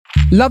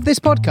Love this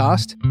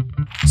podcast?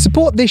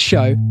 Support this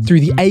show through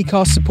the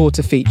Acast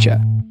supporter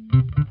feature.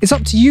 It's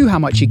up to you how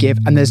much you give,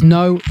 and there's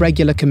no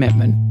regular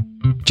commitment.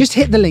 Just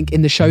hit the link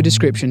in the show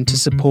description to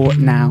support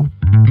now.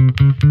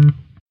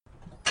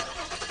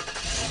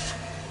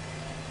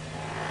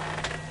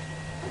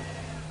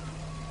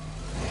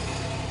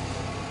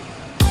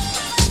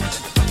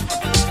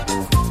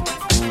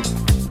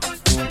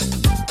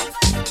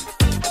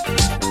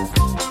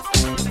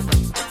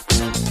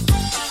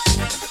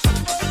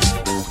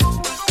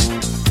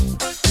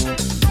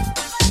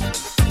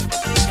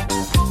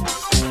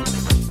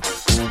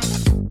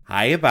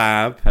 Hiya,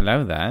 Bab.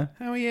 Hello there.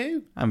 How are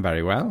you? I'm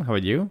very well. How are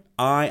you?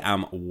 I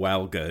am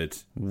well good.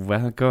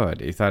 Well,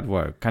 good. Is that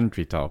what?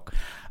 Country talk?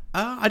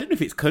 I don't know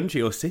if it's country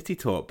or city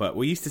talk, but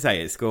we used to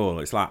say at school,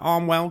 it's like, oh,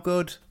 I'm well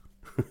good.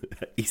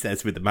 He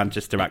says with the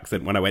Manchester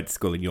accent when I went to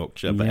school in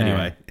Yorkshire, but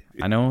anyway.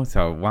 I know,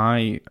 so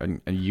why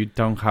you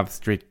don't have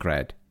street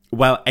cred?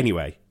 Well,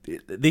 anyway,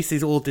 this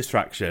is all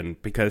distraction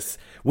because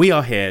we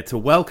are here to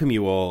welcome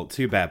you all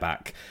to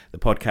Bareback, the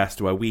podcast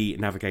where we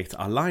navigate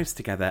our lives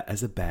together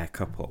as a bear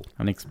couple.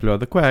 And explore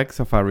the quirks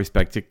of our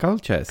respective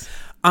cultures.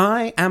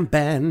 I am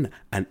Ben,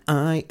 and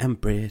I am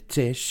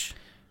British.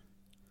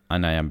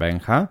 And I am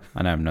Benja,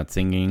 and I'm not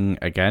singing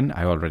again.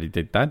 I already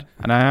did that.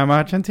 And I am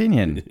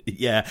Argentinian.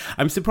 Yeah,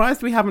 I'm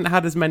surprised we haven't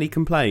had as many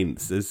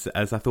complaints as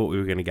I thought we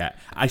were going to get.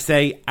 I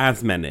say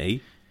as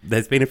many.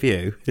 There's been a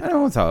few. And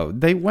also,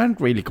 they weren't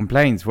really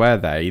complaints, were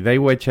they? They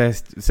were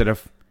just sort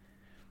of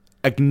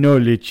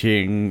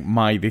acknowledging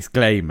my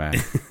disclaimer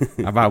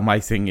about my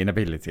singing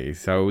ability.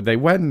 So they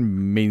weren't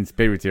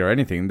mean-spirited or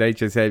anything. They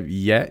just said,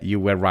 yeah, you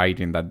were right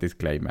in that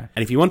disclaimer.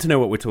 And if you want to know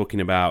what we're talking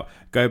about,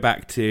 go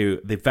back to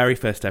the very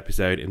first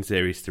episode in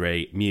Series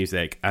 3,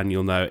 Music, and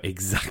you'll know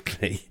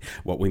exactly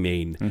what we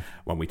mean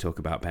when we talk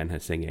about Benja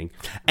singing.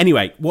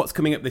 Anyway, what's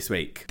coming up this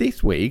week?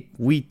 This week,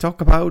 we talk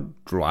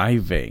about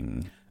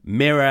driving.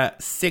 Mirror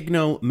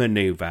signal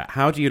maneuver.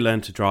 How do you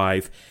learn to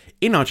drive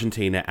in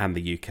Argentina and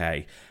the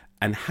UK?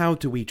 And how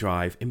do we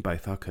drive in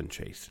both our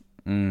countries?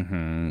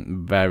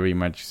 Very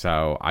much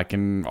so. I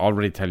can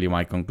already tell you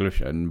my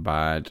conclusion,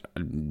 but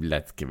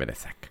let's give it a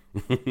sec.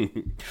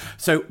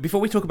 So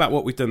before we talk about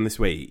what we've done this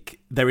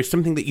week, there is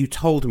something that you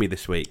told me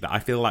this week that I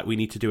feel like we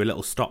need to do a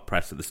little stop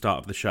press at the start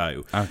of the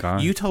show. Okay.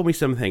 You told me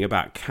something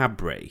about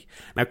Cadbury.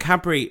 Now,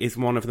 Cadbury is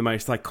one of the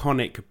most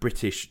iconic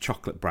British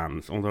chocolate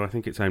brands, although I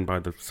think it's owned by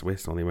the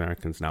Swiss or the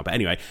Americans now. But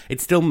anyway,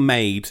 it's still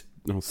made...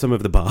 Well, some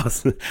of the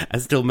bars are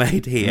still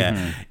made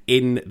here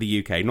in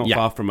the UK, not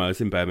far from us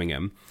in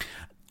Birmingham.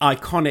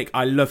 Iconic.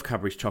 I love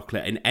Cadbury's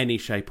chocolate in any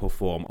shape or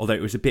form, although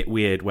it was a bit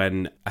weird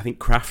when I think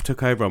Kraft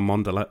took over and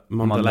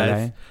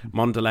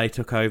Mondelez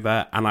took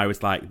over, and I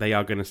was like, they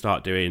are going to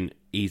start doing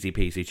easy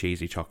peasy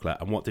cheesy chocolate.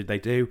 And what did they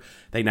do?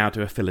 They now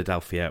do a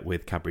Philadelphia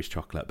with Cadbury's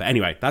chocolate. But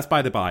anyway, that's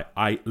by the by.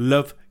 I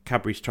love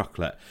Cadbury's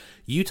chocolate.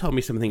 You told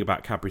me something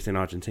about Cadbury's in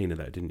Argentina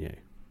though, didn't you?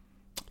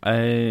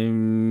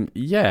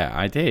 Yeah,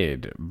 I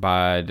did,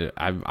 but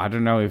I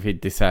don't know if it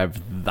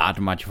deserved that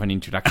much of an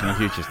introduction as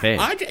you just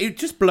did. It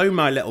just blew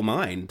my little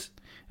mind.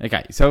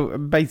 Okay, so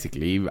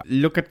basically,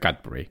 look at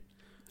Cadbury,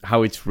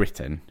 how it's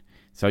written.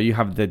 So you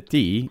have the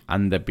D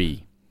and the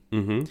B.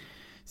 Mm-hmm.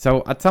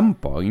 So at some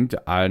point,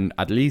 and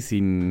at least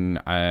in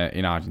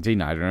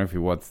Argentina, I don't know if it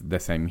was the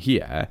same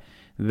here,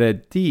 the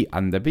D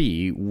and the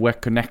B were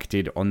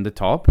connected on the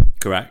top.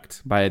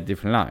 Correct. By a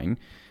different line.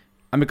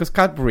 And because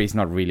Cadbury is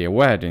not really a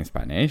word in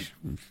Spanish,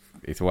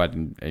 it's a word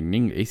in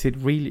English.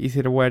 Is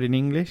it a word in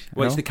English?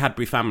 Well, no? It's the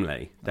Cadbury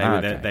family.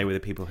 They were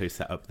the people who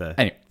set up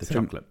the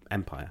chocolate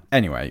empire.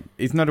 Anyway,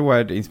 it's not a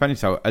word in Spanish,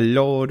 so a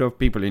lot of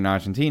people in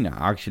Argentina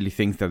actually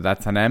think that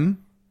that's an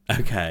M.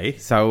 Okay.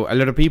 So a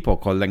lot of people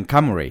call them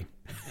Camry.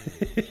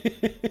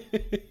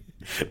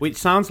 Which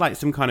sounds like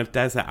some kind of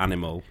desert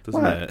animal,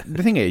 doesn't it?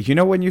 The thing is,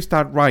 when you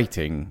start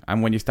writing,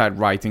 and when you start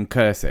writing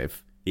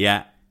cursive...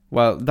 Yeah.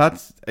 Well,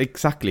 that's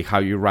exactly how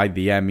you write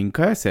the M in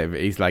cursive.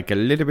 It's like a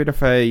little bit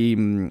of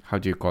a, how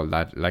do you call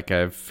that? Like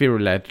a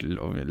firulet,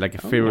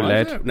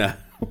 I don't know.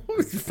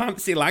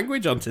 Fancy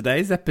language on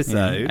today's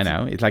episode. I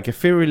know. It's like a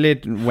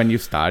firulet when you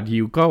start.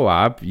 You go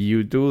up,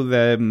 you do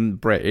the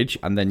bridge,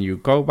 and then you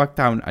go back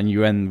down, and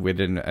you end with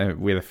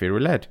a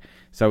firulet.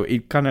 So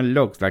it kind of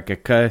looks like a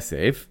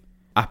cursive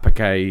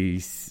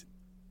uppercase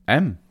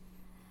M.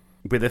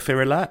 With a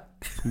firulet?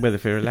 With a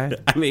firulet.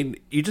 I mean,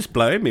 you're just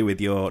blowing me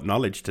with your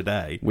knowledge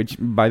today. Which,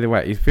 by the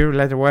way, is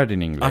firulet a word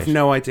in English? I've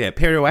no idea.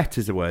 Pirouette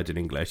is a word in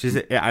English, is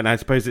it? And I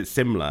suppose it's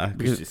similar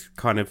because it's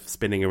kind of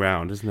spinning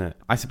around, isn't it?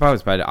 I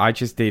suppose, but I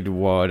just did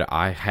what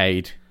I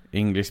hate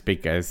English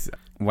speakers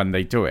when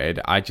they do it.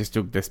 I just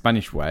took the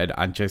Spanish word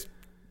and just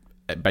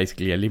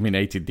basically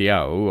eliminated the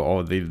O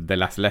or the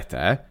last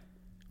letter,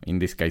 in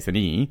this case an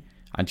E,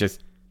 and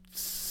just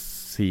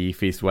see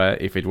if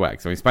it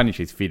works. So in Spanish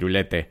it's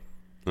firulete.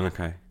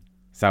 Okay.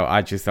 So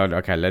I just thought,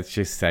 okay, let's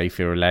just say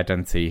firulet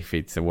and see if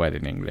it's a word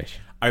in English.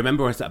 I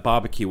remember I was at a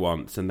barbecue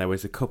once and there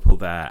was a couple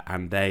there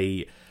and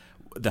they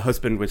the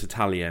husband was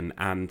Italian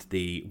and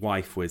the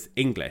wife was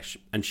English,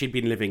 and she'd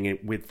been living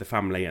with the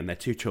family and their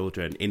 2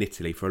 children in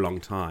Italy for a long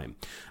time.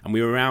 And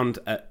we were around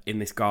in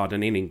this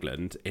garden in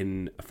England,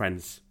 in a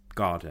friend's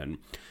garden,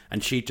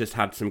 and she just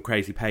had some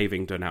crazy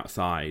paving done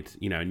outside,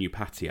 you know, a new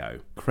patio.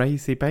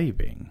 Crazy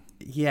paving?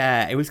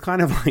 Yeah, it was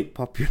kind of like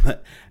popular.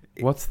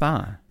 What's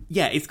that?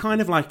 Yeah, it's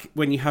kind of like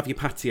when you have your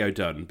patio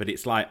done, but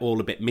it's like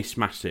all a bit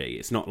mishmashy.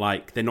 It's not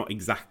like, they're not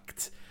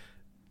exact,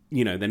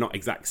 you know, they're not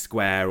exact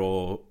square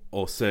or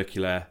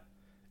circular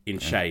in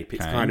shape.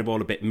 It's kind of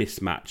all a bit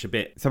mismatch, a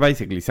bit. So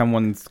basically,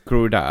 someone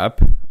screwed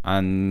up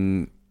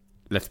and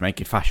let's make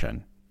it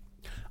fashion.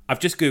 I've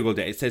just Googled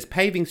it. It says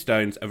paving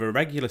stones of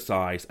irregular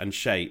size and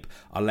shape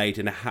are laid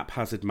in a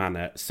haphazard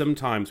manner,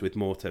 sometimes with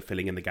mortar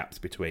filling in the gaps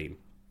between.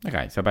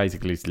 Okay, so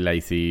basically it's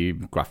lazy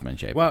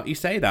craftsmanship. Well, you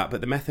say that,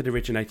 but the method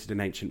originated in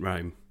ancient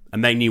Rome,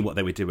 and they knew what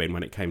they were doing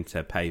when it came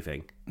to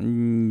paving.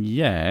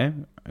 Yeah,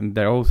 and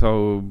they're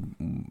also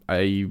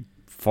a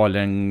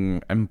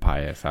fallen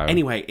empire, so...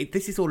 Anyway,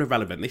 this is all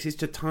irrelevant. This is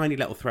just a tiny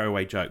little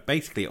throwaway joke.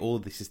 Basically, all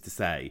this is to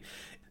say,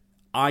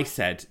 I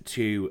said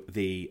to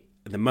the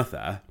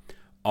mother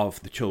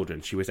of the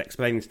children, she was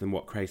explaining to them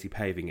what crazy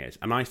paving is,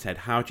 and I said,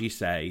 how do you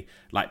say,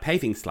 like,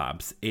 paving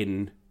slabs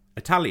in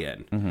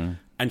Italian? Mm-hmm.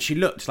 And she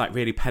looked like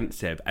really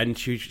pensive, and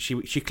she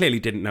clearly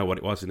didn't know what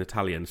it was in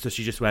Italian, so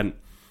she just went,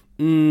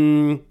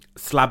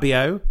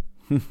 slabio.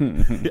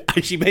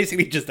 And she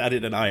basically just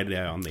added an I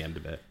on the end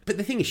of it. But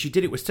the thing is, she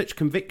did it with such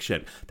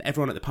conviction that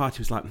everyone at the party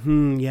was like,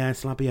 yeah,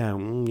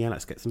 slabio, yeah,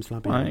 let's get some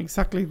slabio. Well,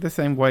 exactly the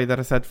same way that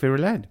I said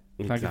Firuled.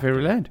 It's like a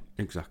Firuled.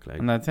 Exactly.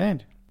 And that's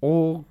it.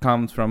 All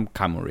comes from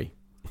Camuri.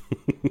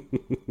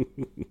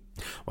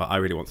 Well, I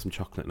really want some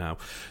chocolate now.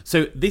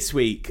 So this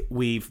week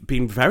we've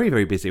been very,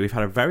 very busy. We've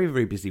had a very,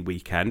 very busy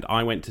weekend.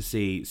 I went to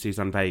see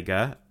Suzanne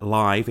Vega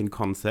live in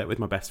concert with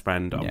my best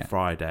friend on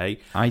Friday.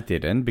 I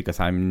didn't,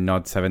 because I'm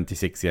not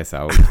 76 years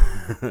old.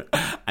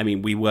 I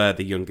mean, we were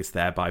the youngest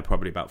there by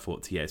probably about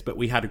 40 years. But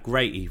we had a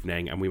great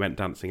evening and we went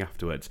dancing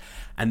afterwards.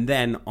 And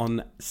then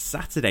on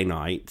Saturday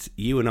night,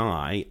 you and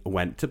I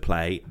went to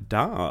play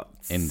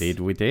darts. Indeed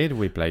we did.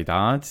 We played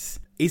darts.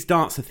 Is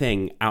darts a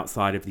thing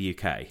outside of the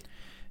UK?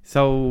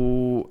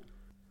 So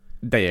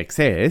they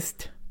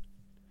exist,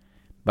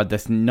 but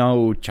there's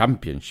no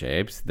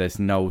championships, there's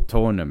no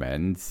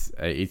tournaments.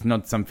 It's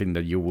not something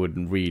that you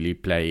would really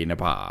play in a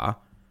bar.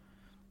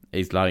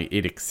 It's like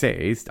it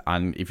exists,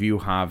 and if you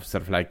have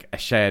sort of like a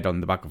shed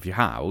on the back of your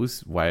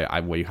house where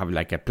you have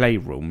like a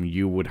playroom,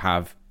 you would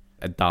have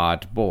a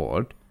dart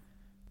board.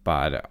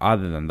 But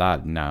other than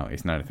that, no,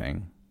 it's not a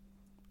thing.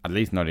 At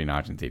least not in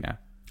Argentina.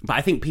 But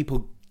I think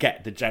people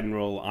get the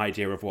general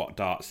idea of what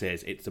darts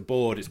is. It's a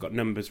board, it's got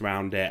numbers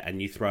around it, and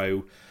you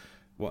throw,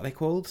 what are they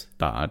called?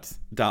 Darts.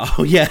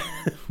 Oh, yeah.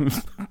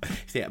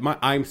 See,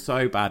 I'm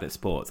so bad at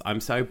sports.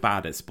 I'm so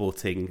bad at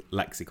sporting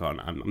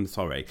lexicon. I'm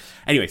sorry.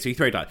 Anyway, so you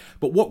throw darts.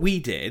 But what we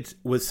did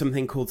was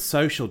something called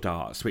social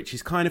darts, which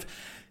is kind of...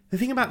 The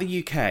thing about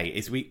the UK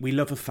is we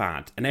love a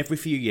fad, and every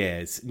few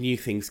years, new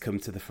things come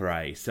to the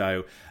fray.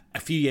 So a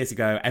few years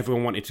ago,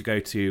 everyone wanted to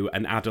go to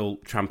an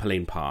adult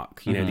trampoline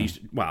park. You know, these,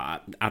 well,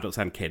 adults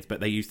and kids,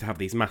 but they used to have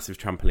these massive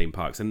trampoline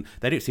parks, and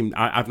they don't seem...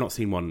 I've not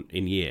seen one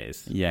in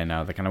years. Yeah,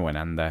 no, they kind of went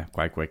under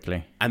quite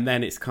quickly. And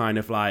then it's kind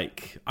of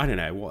like, I don't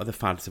know, what other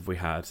fads have we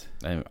had?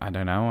 I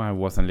don't know, I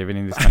wasn't living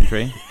in this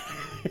country.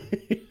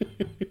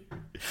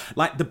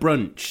 Like the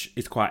brunch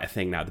is quite a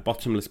thing now. The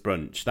bottomless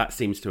brunch, that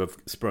seems to have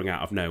sprung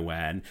out of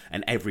nowhere,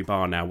 and every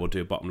bar now will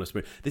do a bottomless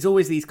brunch. There's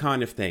always these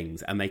kind of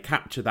things, and they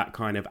capture that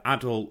kind of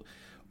adult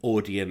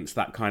audience,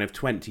 that kind of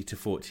 20 to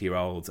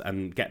 40-year-olds,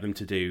 and get them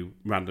to do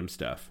random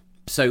stuff.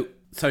 So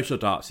social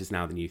darts is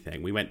now the new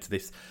thing. We went to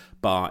this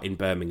bar in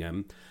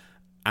Birmingham,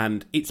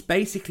 and it's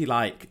basically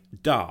like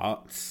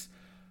darts,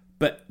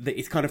 but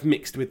it's kind of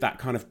mixed with that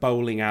kind of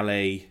bowling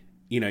alley.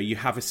 You know, you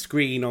have a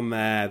screen on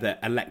there that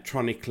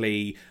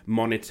electronically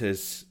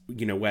monitors,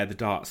 you know, where the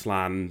darts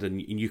land,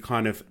 and you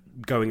kind of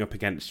going up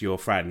against your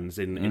friends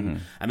and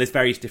there's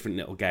various different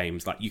little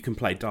games. Like you can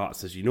play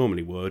darts as you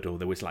normally would, or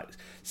there was like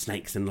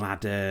snakes and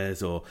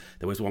ladders, or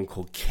there was one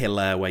called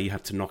Killer where you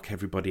had to knock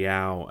everybody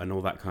out and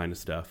all that kind of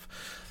stuff.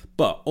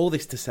 But all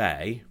this to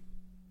say,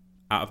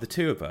 out of the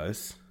two of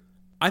us,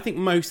 I think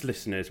most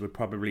listeners would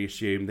probably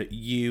assume that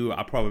you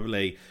are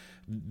probably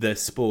the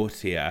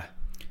sportier.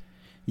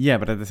 Yeah,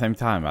 but at the same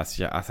time, as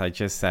I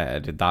just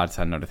said, darts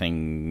are not a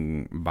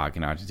thing back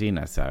in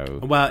Argentina, so...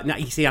 Well, now,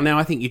 you see, now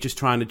I think you're just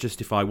trying to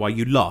justify why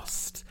you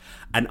lost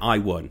and I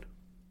won.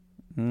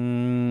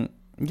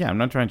 Yeah, I'm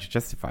not trying to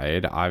justify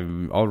it. I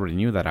already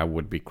knew that I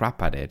would be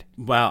crap at it.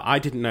 Well, I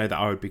didn't know that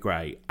I would be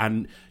great.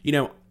 And, you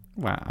know...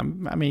 Well,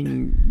 I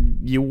mean,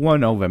 you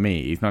won over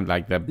me. It's not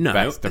like the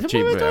best of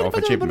achievements.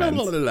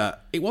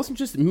 It wasn't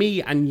just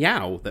me and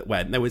Yao that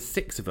went. There was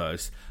 6 of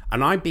us,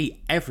 and I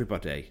beat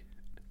everybody.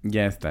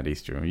 Yes, that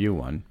is true. You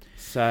won.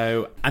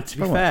 So, and to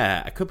be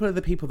fair, a couple of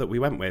the people that we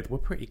went with were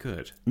pretty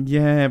good.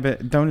 Yeah,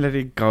 but don't let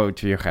it go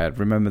to your head.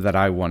 Remember that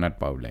I won at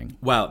bowling.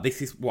 Well,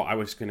 this is what I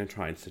was going to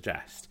try and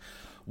suggest.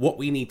 what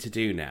we need to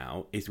do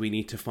now is we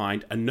need to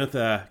find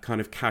another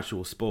kind of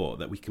casual sport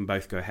that we can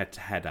both go head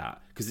to head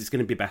at, because it's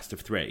going to be best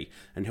of 3,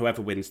 and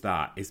whoever wins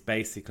that is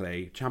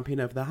basically champion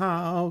of the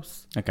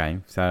house. Okay,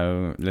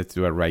 so let's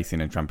do a race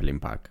in a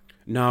trampoline park.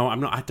 No, I'm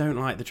not. I don't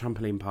like the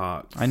trampoline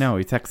parks. I know,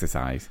 it's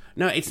exercise.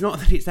 No, it's not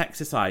that it's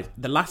exercise.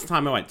 The last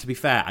time I went, to be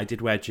fair, I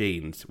did wear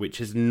jeans,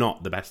 which is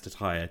not the best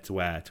attire to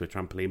wear to a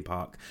trampoline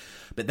park.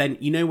 But then,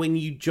 you know, when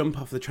you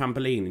jump off the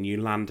trampoline and you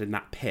land in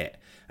that pit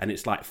and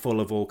it's like full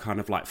of all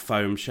kind of like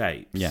foam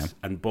shapes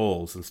and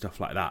balls and stuff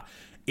like that,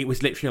 it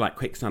was literally like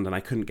quicksand and I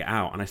couldn't get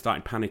out and I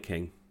started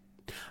panicking.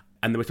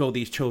 And there was all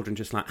these children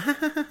just like,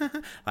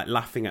 like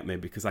laughing at me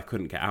because I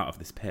couldn't get out of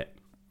this pit.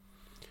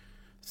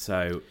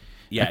 So...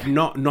 yeah,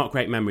 not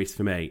great memories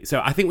for me.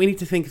 So I think we need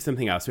to think of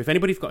something else. So if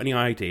anybody's got any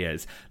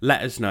ideas,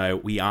 let us know.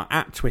 We are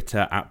at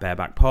Twitter at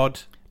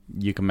BarebackPod.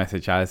 You can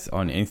message us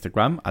on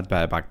Instagram at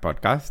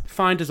BarebackPodcast.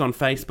 Find us on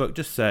Facebook,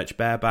 just search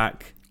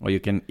Bareback. Or you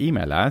can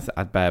email us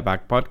at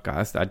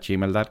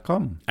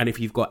barebackpodcast@gmail.com. And if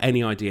you've got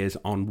any ideas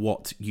on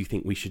what you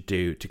think we should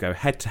do to go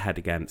head to head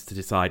against to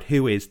decide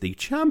who is the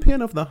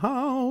champion of the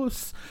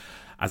house...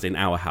 as in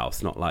our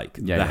house, not like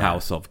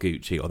house of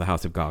Gucci or the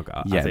house of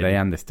Gaga. Yeah, they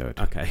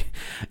understood. Okay.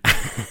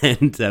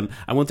 and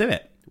we'll do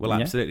it. We'll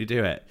absolutely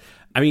do it.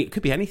 I mean, it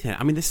could be anything.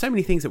 I mean, there's so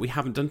many things that we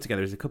haven't done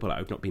together as a couple. Like,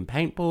 we've not been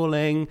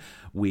paintballing.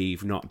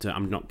 We've not done...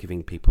 I'm not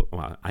giving people...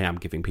 Well, I am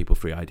giving people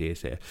free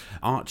ideas here.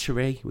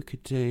 Archery, we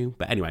could do.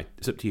 But anyway,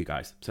 it's up to you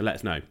guys. So let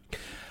us know.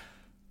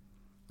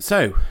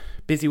 So,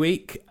 busy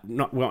week.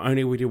 Not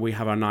only do we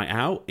have our night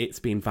out, it's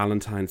been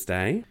Valentine's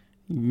Day.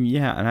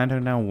 Yeah, and I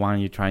don't know why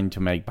you're trying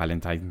to make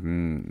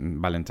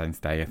Valentine's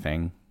Day a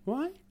thing.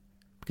 Why?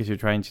 Because you're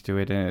trying to do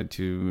it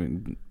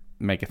to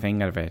make a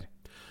thing out of it.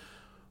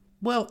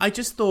 Well, I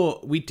just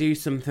thought we'd do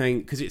something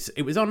because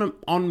it was on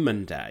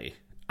Monday,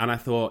 and I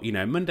thought, you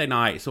know, Monday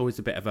night it's always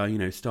a bit of a, you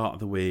know, start of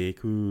the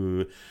week,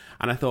 and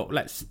I thought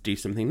let's do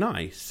something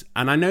nice.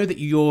 And I know that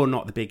you're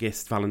not the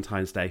biggest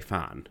Valentine's Day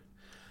fan.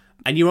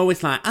 And you're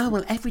always like, oh,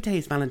 well, every day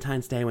is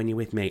Valentine's Day when you're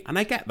with me. And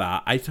I get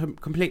that. I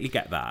completely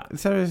get that.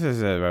 So,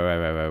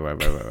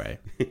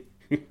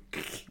 wait.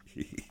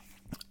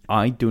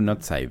 I do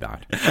not say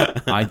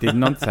that. I did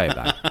not say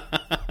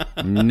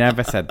that.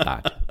 Never said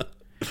that.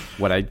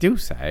 What I do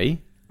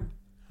say,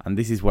 and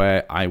this is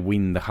where I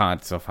win the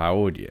hearts of our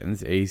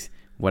audience, is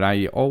what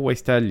I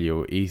always tell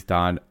you is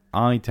that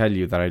I tell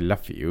you that I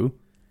love you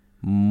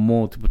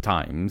multiple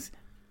times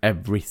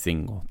every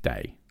single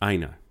day. I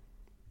know.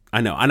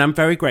 And I'm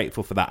very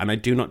grateful for that, and I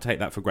do not take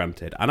that for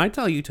granted. And I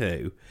tell you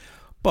too,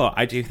 but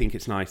I do think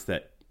it's nice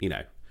that, you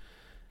know,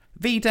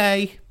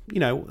 V-Day, you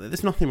know,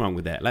 there's nothing wrong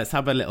with it. Let's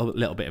have a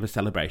little bit of a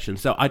celebration.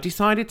 So I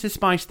decided to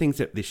spice things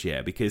up this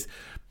year because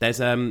there's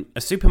a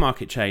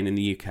supermarket chain in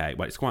the UK.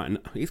 Well, it's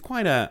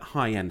quite a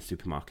high-end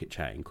supermarket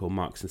chain called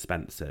Marks and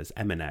Spencer's,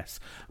 M&S.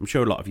 I'm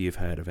sure a lot of you have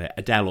heard of it.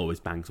 Adele always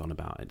bangs on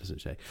about it,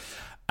 doesn't she?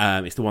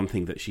 It's the one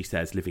thing that she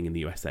says living in the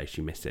USA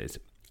she misses.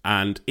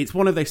 And it's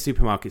one of those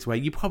supermarkets where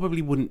you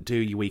probably wouldn't do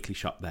your weekly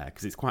shop there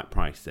because it's quite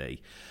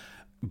pricey.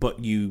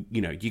 But you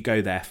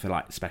go there for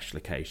like special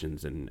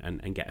occasions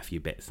and get a few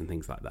bits and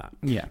things like that.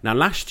 Yeah. Now,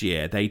 last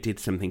year they did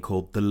something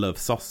called the Love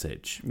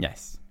Sausage.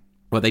 Yes.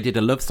 Well, they did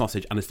a love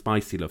sausage and a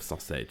spicy love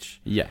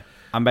sausage. Yeah.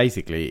 And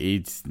basically,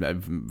 it's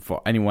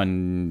for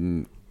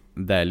anyone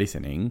there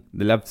listening,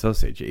 the love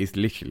sausage is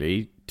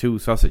literally 2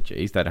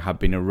 sausages that have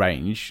been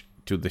arranged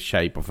to the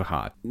shape of a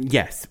heart.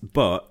 Yes,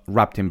 but...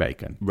 Wrapped in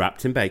bacon.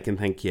 Wrapped in bacon,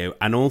 thank you.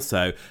 And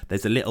also,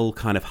 there's a little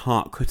kind of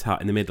heart cut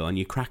out in the middle, and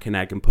you crack an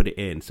egg and put it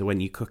in. So when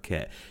you cook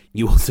it,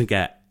 you also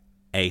get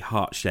a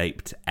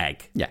heart-shaped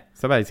egg. Yeah,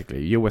 so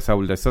basically, you were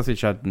sold a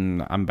sausage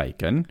and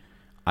bacon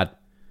at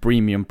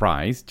premium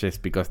price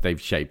just because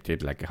they've shaped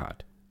it like a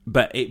heart.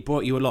 But it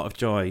brought you a lot of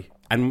joy.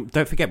 And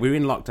don't forget, we were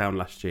in lockdown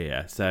last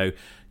year. So,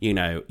 you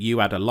know, you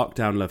had a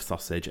lockdown love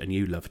sausage, and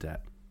you loved it.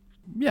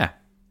 Yeah.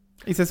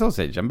 It's a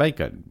sausage and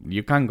bacon.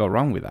 You can't go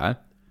wrong with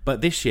that.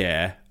 But this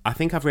year, I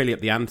think I've really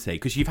upped the ante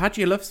because you've had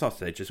your love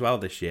sausage as well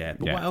this year.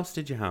 But what else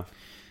did you have?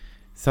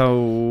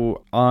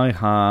 So I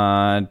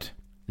had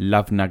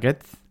love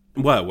nuggets.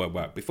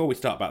 Whoa. Before we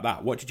start about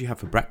that, what did you have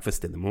for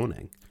breakfast in the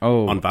morning?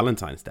 Oh. On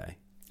Valentine's Day?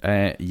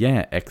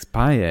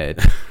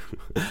 Expired.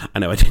 I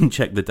know, I didn't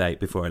check the date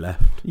before I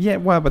left. Yeah,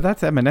 well, but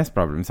that's M&S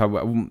problem.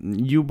 So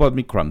you bought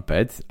me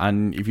crumpets,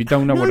 and if you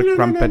don't know what a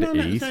crumpet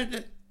is...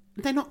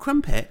 They're not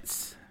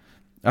crumpets.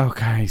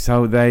 Okay,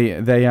 so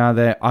they are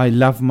there. I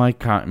love my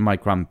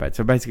crumpet.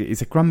 So basically,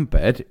 it's a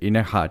crumpet in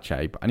a heart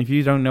shape. And if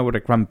you don't know what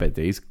a crumpet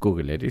is,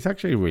 Google it. It's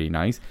actually really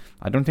nice.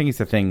 I don't think it's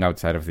a thing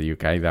outside of the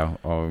UK, though,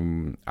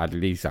 or at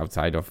least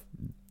outside of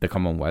the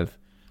Commonwealth.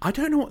 I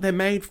don't know what they're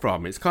made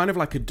from. It's kind of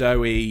like a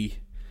doughy...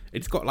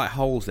 It's got like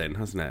holes in,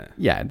 hasn't it?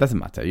 Yeah, it doesn't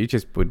matter. You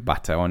just put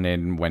butter on it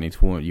when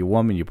it's warm. You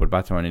warm it, you put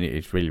butter on it.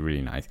 It's really,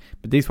 really nice.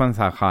 But these ones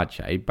are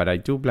heart-shaped. But I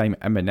do blame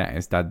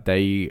M&S that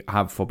they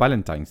have for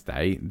Valentine's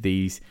Day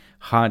these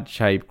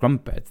heart-shaped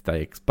crumpets.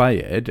 They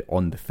expired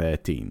on the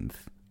 13th.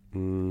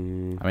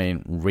 I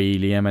mean,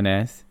 really,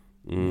 M&S?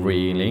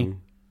 Really?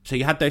 So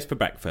you had those for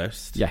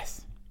breakfast?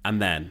 Yes.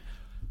 And then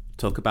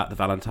Talk about the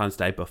Valentine's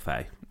Day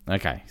buffet.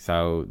 Okay,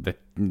 so the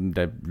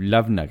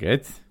love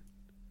nuggets,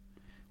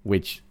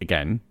 which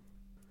again,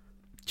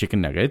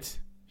 chicken nuggets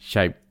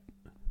shaped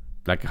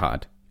like a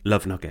heart.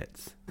 Love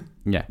nuggets.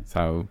 Yeah,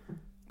 so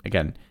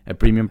again, a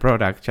premium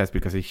product just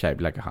because it's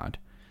shaped like a heart.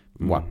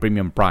 What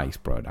premium price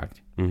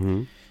product?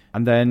 Mm-hmm.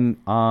 And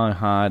then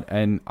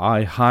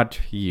I had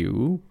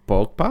you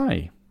pork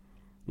pie.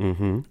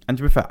 Mm-hmm. And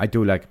to be fair, I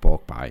do like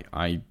pork pie.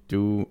 I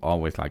do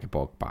always like a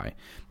pork pie.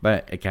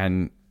 But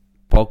again,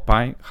 pork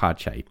pie,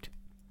 heart-shaped.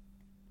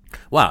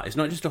 Well, it's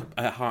not just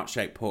a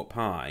heart-shaped pork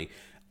pie.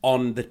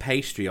 On the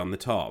pastry on the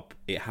top,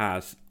 it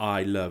has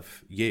 "I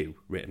love you"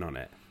 written on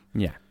it.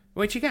 Yeah.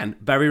 Which, again,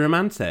 very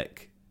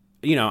romantic.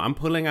 You know, I'm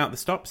pulling out the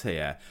stops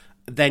here.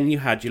 Then you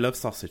had your love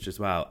sausage as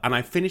well. And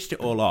I finished it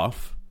all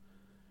off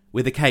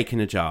with a cake in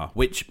a jar,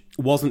 which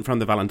wasn't from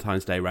the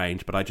Valentine's Day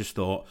range, but I just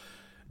thought,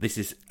 this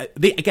is...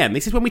 Again,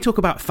 this is when we talk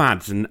about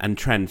fads and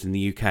trends in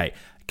the UK.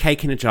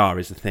 Cake in a jar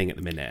is the thing at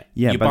the minute.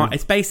 Yeah,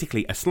 it's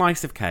basically a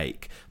slice of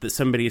cake that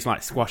somebody has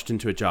like squashed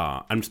into a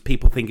jar, and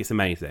people think it's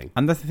amazing.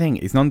 And that's the thing.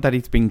 It's not that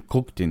it's been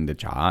cooked in the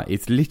jar.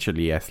 It's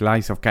literally a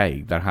slice of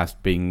cake that has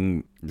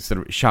been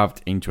sort of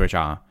shoved into a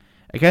jar.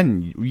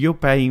 Again, you're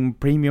paying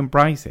premium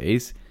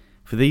prices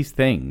for these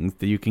things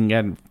that you can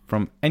get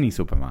from any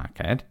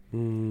supermarket.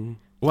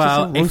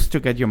 Well, just to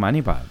get your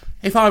money back.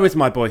 If I was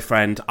my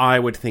boyfriend, I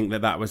would think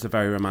that was a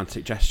very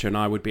romantic gesture, and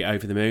I would be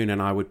over the moon,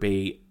 and I would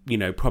be, you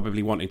know,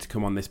 probably wanting to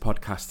come on this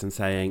podcast and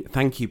saying,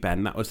 "Thank you,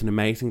 Ben. That was an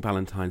amazing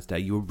Valentine's Day.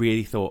 You were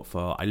really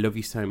thoughtful. I love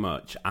you so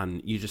much,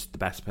 and you're just the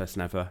best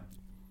person ever."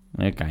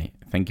 Okay,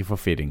 thank you for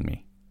feeding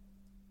me.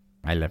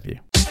 I love you.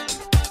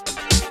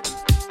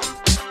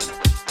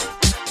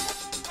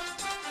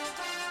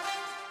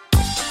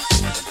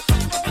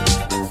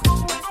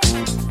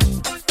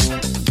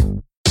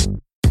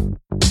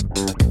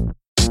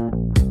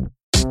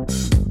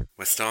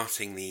 We're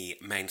starting the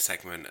main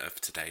segment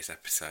of today's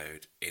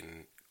episode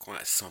in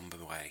quite a somber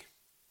way.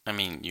 I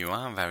mean, you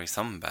are very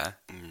somber.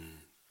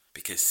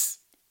 Because,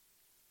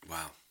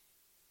 well,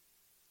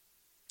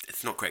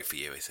 it's not great for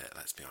you, is it?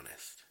 Let's be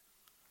honest.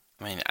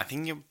 I mean, I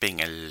think you're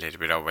being a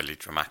little bit overly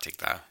dramatic,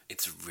 though.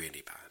 It's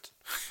really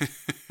bad.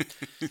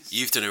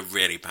 You've done a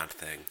really bad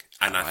thing,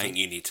 and I think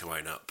you need to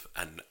own up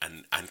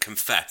and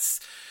confess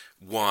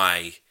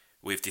why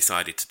we've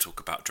decided to talk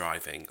about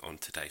driving on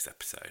today's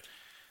episode.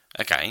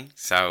 Okay,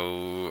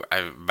 so,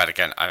 but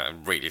again, I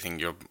really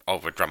think you're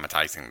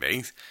over-dramatising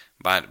these.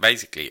 But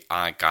basically,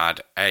 I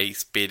got a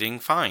speeding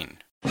fine.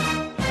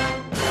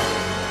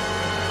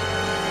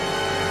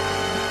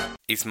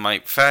 It's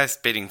my first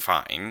speeding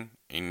fine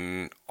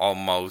in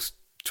almost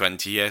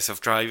 20 years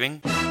of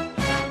driving.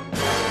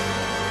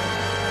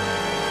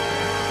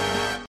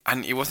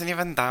 And it wasn't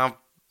even that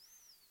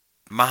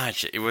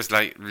much. It was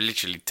like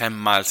literally 10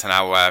 miles an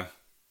hour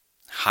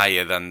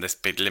higher than the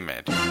speed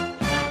limit.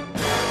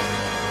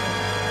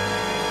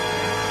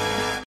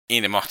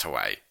 In a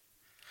motorway.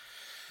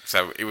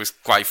 So it was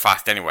quite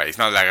fast anyway. It's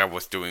not like I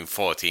was doing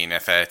 40 in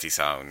a 30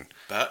 zone.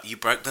 But you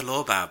broke the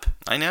law, Bab.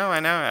 I know,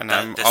 and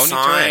I'm the only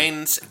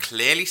signs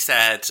clearly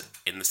said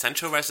in the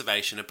central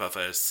reservation above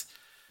us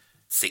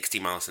 60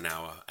 miles an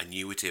hour, and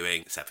you were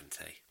doing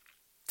 70.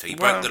 So you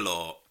broke the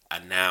law,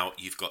 and now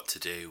you've got to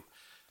do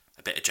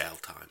a bit of jail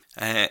time.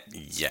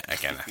 Yeah,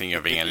 again, I think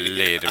you're being a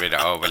little bit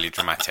overly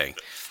dramatic.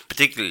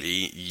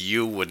 Particularly,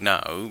 you would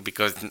know,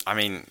 because, I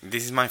mean,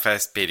 this is my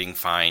first speeding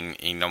fine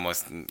in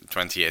almost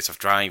 20 years of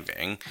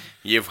driving.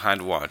 You've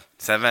had, what,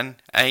 7,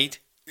 8?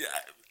 Yeah,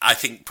 I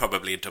think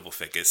probably in double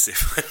figures,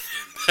 if I'm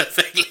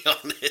perfectly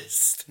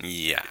honest.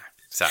 Yeah,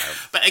 so...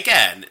 But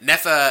again,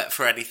 never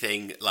for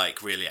anything,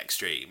 like, really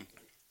extreme.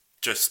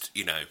 Just,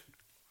 you know,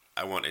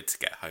 I wanted to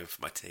get home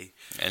for my tea.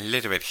 A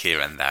little bit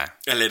here and there.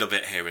 A little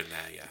bit here and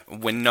there, yeah.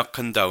 We're not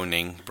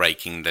condoning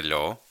breaking the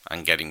law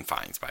and getting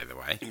fines, by the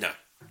way.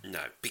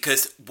 No,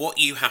 because what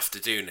you have to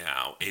do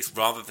now is,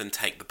 rather than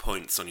take the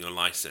points on your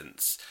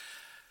licence,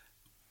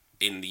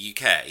 in the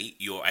UK,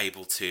 you're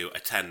able to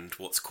attend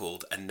what's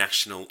called a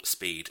National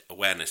Speed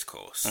Awareness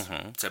course.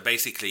 Mm-hmm. So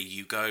basically,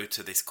 you go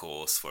to this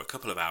course for a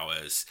couple of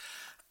hours,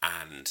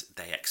 and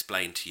they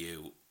explain to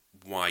you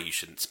why you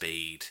shouldn't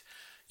speed.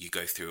 You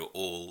go through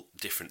all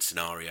different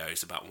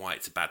scenarios about why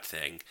it's a bad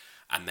thing,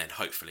 and then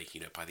hopefully,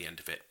 you know, by the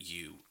end of it,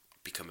 you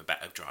become a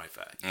better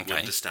driver. You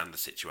understand the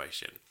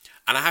situation.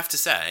 And I have to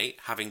say,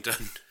 having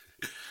done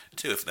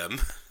 2 of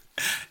them,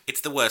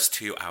 it's the worst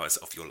 2 hours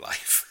of your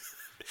life.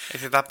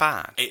 Is it that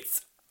bad?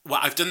 Well,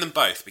 I've done them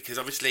both, because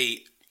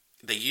obviously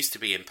they used to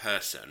be in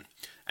person,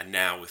 and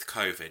now with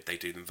COVID, they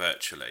do them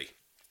virtually.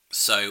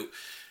 So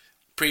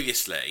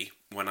previously,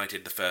 when I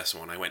did the first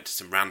one, I went to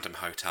some random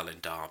hotel in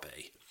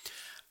Derby,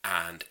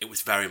 and it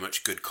was very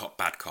much good cop,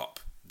 bad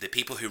cop. The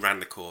people who ran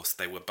the course,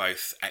 they were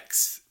both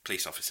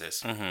ex-police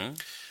officers. Mm-hmm.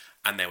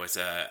 And there was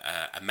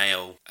a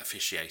male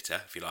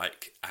officiator, if you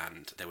like,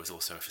 and there was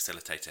also a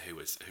facilitator who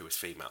was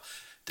female.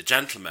 The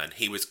gentleman,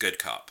 he was good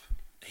cop.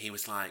 He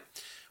was like,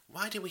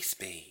 "Why do we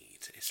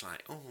speed?" It's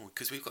like, "Oh,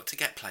 because we've got to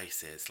get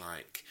places.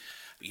 Like,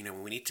 you know,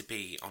 we need to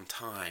be on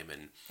time,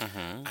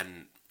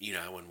 and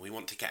and we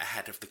want to get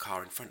ahead of the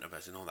car in front of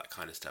us and all that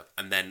kind of stuff.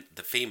 And then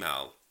the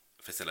female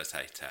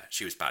facilitator,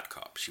 she was bad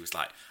cop. She was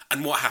like,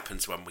 and what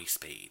happens when we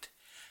speed?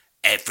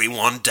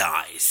 Everyone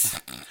dies.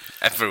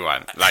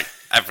 Everyone.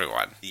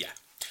 Yeah.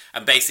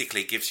 And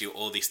basically gives you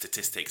all these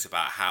statistics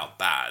about how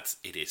bad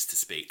it is to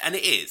speed. And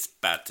it is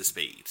bad to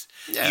speed.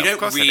 Yeah, you of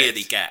course don't it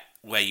really is. get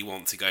where you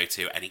want to go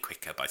to any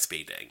quicker by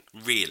speeding.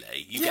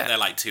 Really. You get there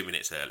like 2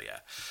 minutes earlier.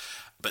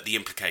 But the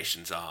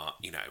implications are,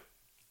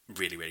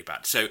 really, really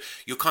bad. So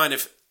you're kind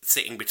of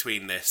sitting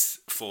between this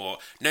for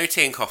no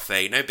tea and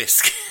coffee, no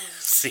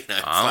biscuits,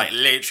 it's like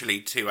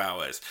literally 2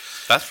 hours.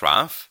 That's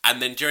rough.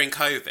 And then during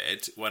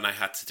COVID, when I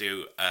had to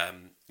do,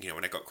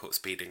 when I got caught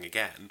speeding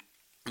again,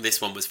 this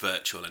one was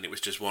virtual and it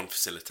was just one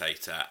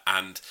facilitator,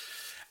 and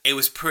it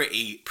was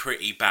pretty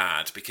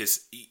bad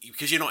because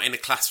you're not in a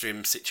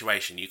classroom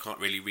situation. You can't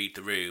really read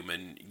the room,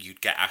 and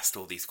you'd get asked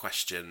all these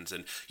questions,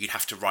 and you'd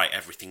have to write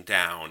everything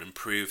down and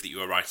prove that you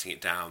were writing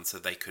it down so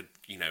they could,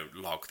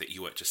 log that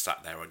you weren't just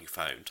sat there on your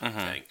phone type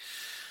thing.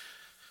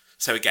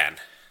 So again,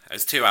 it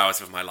was 2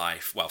 hours of my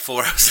life,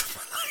 4 hours of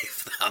my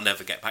life that I'll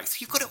never get back. So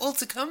you've got it all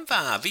to come,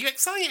 Bab. Are you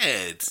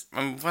excited?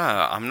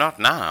 Well, I'm not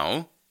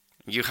now.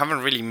 You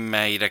haven't really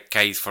made a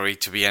case for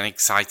it to be an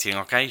exciting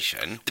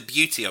occasion. The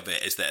beauty of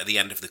it is that at the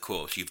end of the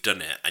course, you've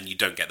done it and you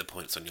don't get the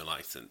points on your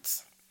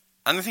licence.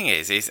 And the thing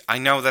is I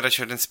know that I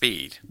shouldn't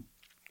speed.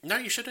 No,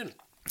 you shouldn't.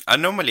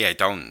 And normally I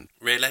don't.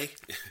 Really?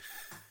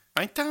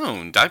 I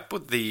don't. I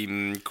put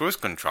the cruise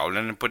control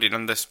and put it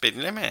on the speed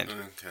limit.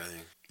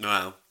 Okay.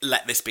 Well,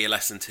 let this be a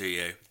lesson to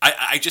you.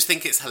 I just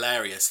think it's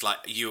hilarious, like,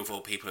 you of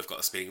all people have got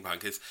a speeding ban,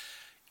 because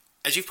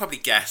as you've probably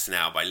guessed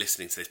now by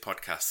listening to this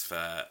podcast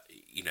for,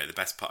 the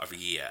best part of a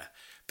year,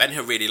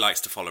 Ben-Hur really likes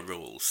to follow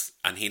rules,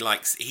 and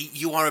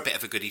you are a bit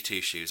of a goody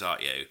two-shoes,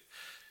 aren't you?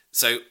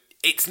 So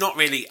it's not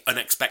really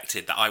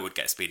unexpected that I would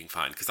get a speeding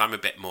fine, because I'm a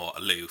bit more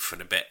aloof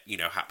and a bit,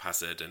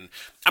 haphazard, and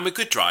I'm a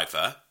good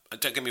driver.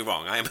 Don't get me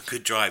wrong, I am a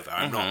good driver.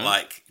 I'm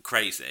not,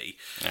 crazy.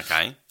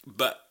 Okay.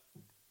 But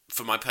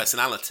for my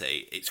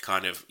personality, it's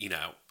kind of,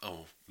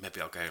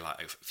 maybe I'll go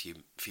like a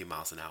few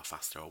miles an hour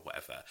faster or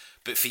whatever.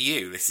 But for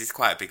you, this is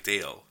quite a big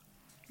deal.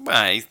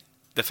 Well, it's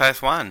the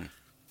first one.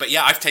 But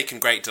yeah, I've taken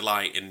great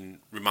delight in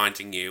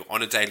reminding you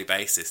on a daily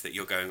basis that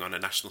you're going on a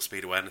national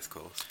speed awareness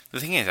course. The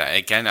thing is,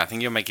 again, I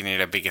think you're making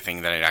it a bigger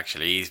thing than it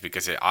actually is,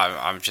 because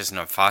I'm just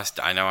not fast.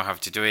 I know I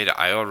have to do it.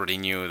 I already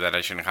knew that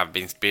I shouldn't have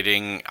been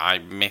speeding. I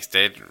missed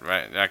it,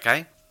 right?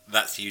 Okay?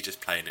 That's you just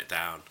playing it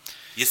down.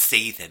 You're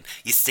seething.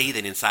 You're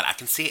seething inside. I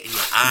can see it in your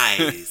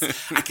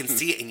eyes. I can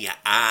see it in your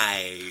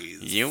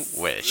eyes. You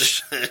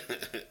wish.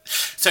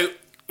 So,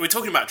 we're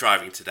talking about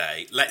driving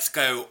today. Let's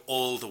go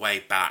all the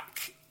way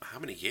back. How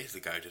many years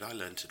ago did I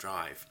learn to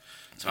drive?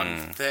 So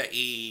I'm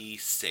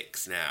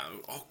 36 now.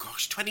 Oh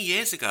gosh, 20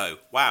 years ago.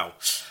 Wow.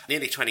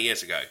 Nearly 20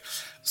 years ago.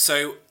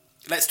 So,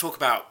 let's talk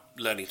about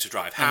learning to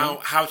drive.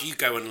 How do you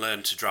go and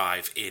learn to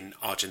drive in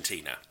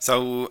Argentina?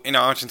 So, in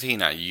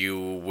Argentina, you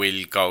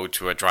will go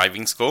to a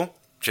driving school,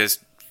 just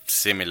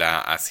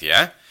similar as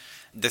here.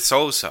 There's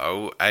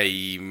also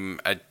a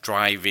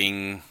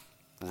driving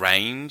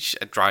range,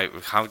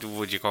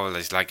 would you call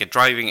this?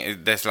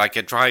 There's like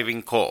a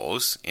driving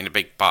course in a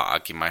big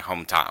park in my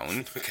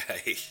hometown.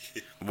 Okay.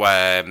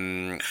 Where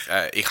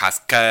it has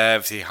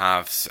curves, it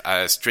has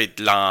street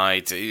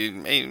lights,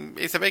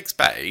 it's a big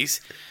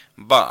space.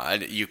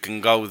 But you can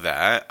go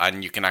there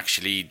and you can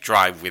actually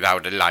drive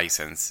without a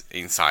license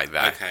inside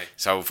there. Okay.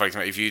 So, for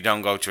example, if you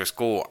don't go to a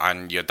school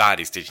and your dad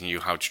is teaching you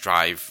how to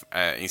drive,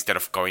 instead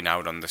of going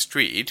out on the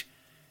street,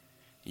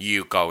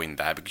 you go in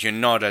there, because you're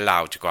not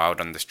allowed to go out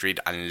on the street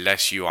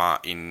unless you are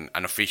in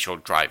an official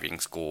driving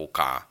school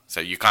car. So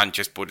you can't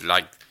just put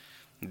like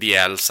the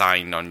L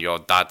sign on your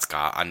dad's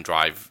car and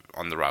drive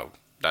on the road.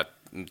 That's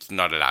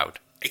not allowed.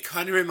 It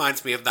kind of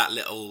reminds me of that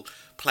little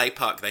play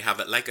park they have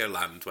at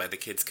Legoland where the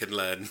kids can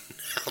learn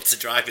how to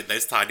drive in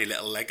those tiny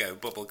little Lego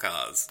bubble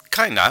cars.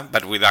 Kinda,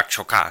 but with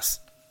actual cars.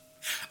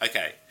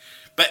 Okay.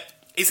 But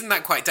isn't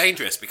that quite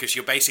dangerous? Because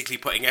you're basically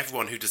putting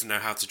everyone who doesn't know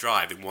how to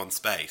drive in one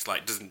space.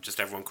 Like, doesn't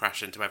just everyone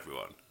crash into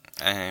everyone?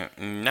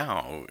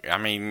 No. I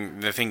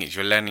mean, the thing is,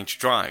 you're learning to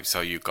drive, so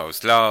you go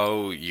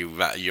slow,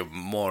 you're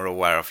more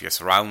aware of your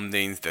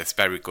surroundings, there's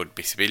very good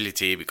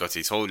visibility, because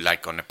it's all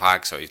like on a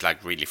park, so it's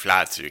like really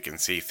flat, so you can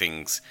see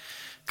things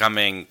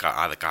coming,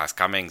 other cars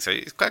coming, so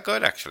it's quite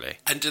good, actually.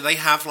 And do they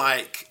have,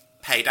 like,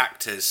 paid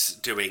actors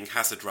doing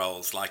hazard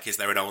roles? Like, is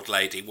there an old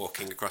lady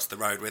walking across the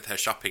road with her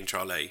shopping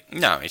trolley?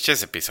 No, it's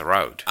just a piece of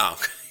road. Oh,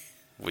 okay.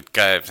 With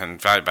curves and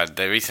drive, but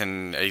there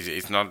isn't,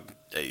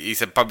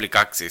 it's a public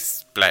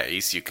access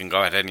place, you can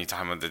go at any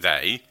time of the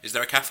day. Is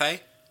there a cafe?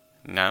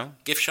 No.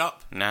 Gift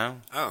shop? No.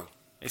 Oh.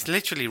 It's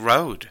literally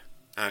road.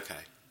 Okay.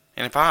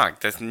 In a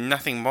park, there's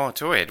nothing more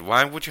to it.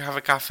 Why would you have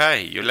a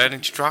cafe? You're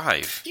learning to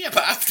drive. Yeah,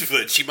 but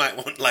afterwards you might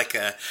want like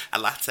a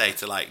latte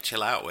to like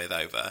chill out with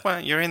over.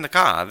 Well, you're in the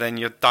car, then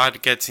your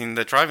dad gets in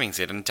the driving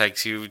seat and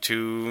takes you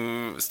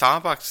to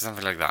Starbucks or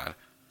something like that.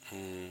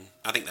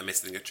 I think they're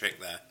missing a trick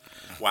there.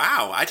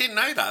 Wow, I didn't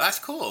know that. That's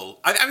cool.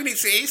 I mean,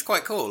 it is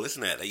quite cool,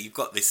 isn't it? That you've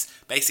got this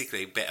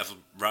basically bit of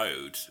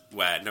road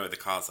where no other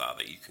cars are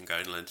that you can go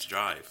and learn to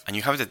drive. And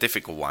you have the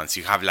difficult ones.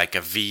 You have like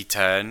a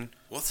V-turn.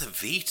 What's a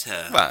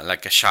V-turn? Well,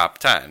 like a sharp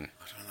turn.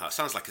 I don't know. It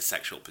sounds like a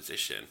sexual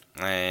position.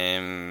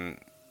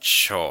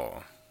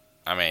 Sure.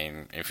 I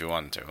mean, if you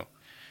want to.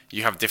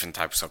 You have different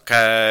types of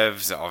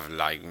curves, of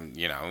like,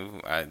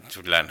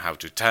 to learn how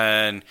to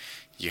turn.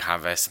 You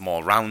have a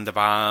small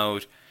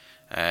roundabout.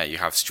 You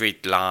have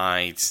street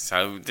lights.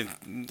 So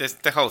there's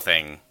the whole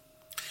thing.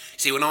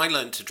 See, when I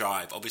learned to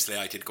drive, obviously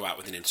I did go out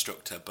with an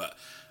instructor, but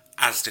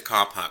Asda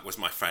Car Park was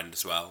my friend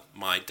as well.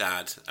 My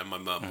dad and my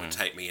mum would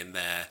take me in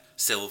their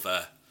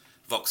silver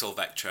Vauxhall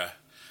Vectra,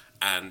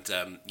 and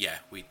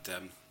we'd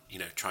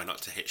try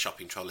not to hit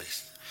shopping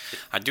trolleys.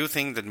 I do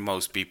think that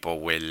most people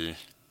will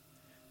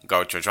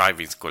go to a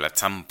driving school at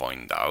some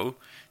point, though,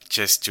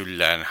 just to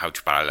learn how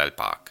to parallel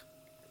park.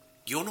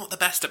 You're not the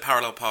best at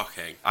parallel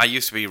parking. I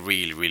used to be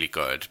really, really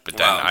good, but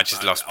then I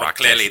just lost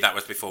practice. Clearly, that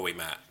was before we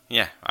met.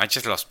 Yeah, I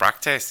just lost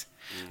practice.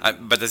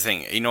 But the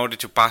thing, in order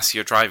to pass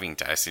your driving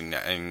test in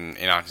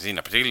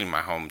Argentina, particularly in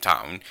my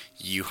hometown,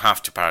 you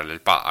have to parallel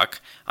park,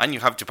 and you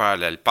have to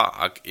parallel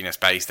park in a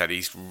space that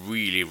is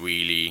really,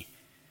 really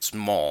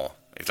small.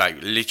 It's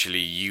like literally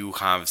you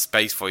have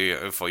space for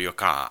your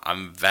car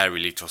and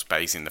very little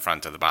space in the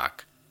front or the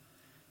back.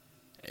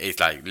 It's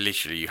like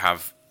literally you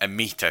have a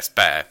meter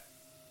spare,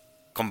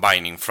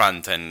 combining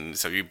front and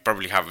so you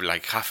probably have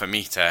like half a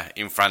meter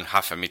in front,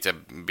 half a meter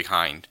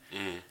behind,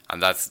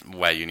 and that's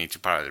where you need to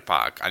parallel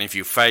park. And if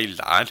you fail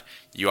that,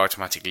 you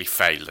automatically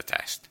fail the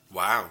test.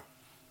 Wow.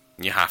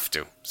 You have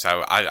to.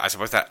 So I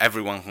suppose that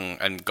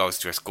everyone goes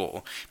to a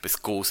school, but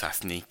schools are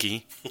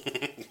sneaky.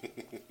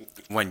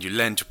 When you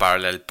learn to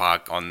parallel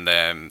park on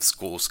the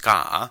school's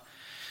car,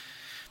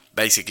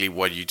 basically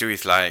what you do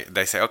is like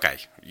they say, okay,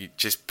 you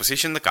just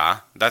position the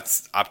car.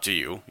 That's up to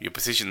you. You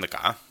position the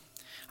car.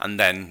 And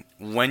then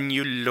when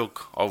you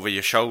look over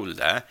your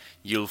shoulder,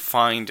 you'll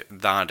find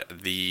that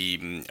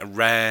the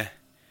rear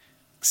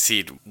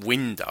seat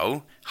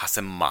window has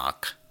a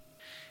mark.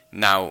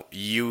 Now,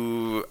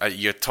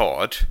 you're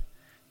taught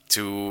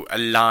to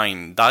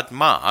align that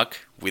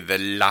mark with the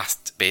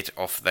last bit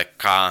of the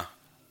car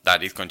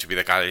that is going to be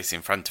the car that is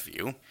in front of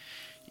you.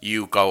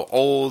 You go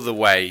all the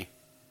way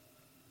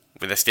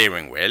with the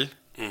steering wheel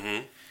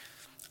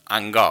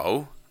and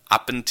go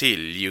up until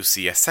you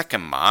see a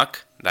second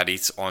mark that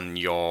is on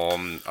your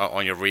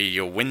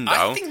rear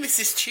window. I think this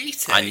is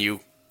cheating. And you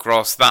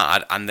cross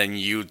that, and then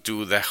you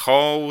do the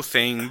whole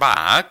thing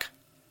back,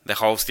 the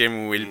whole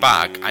steering wheel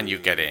back, and you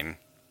get in.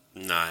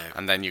 No.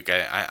 And then you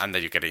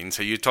get in.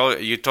 So you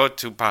taught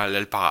to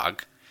parallel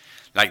park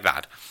like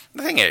that.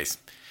 The thing is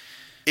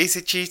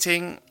it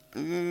cheating?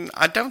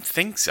 I don't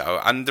think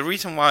so. And the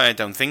reason why I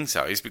don't think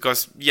so is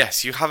because,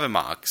 yes, you have a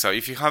mark. So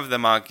if you have the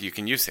mark, you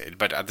can use it.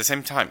 But at the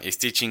same time, it's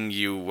teaching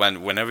you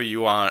whenever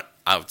you are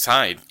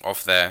outside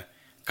of the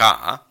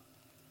car,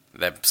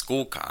 the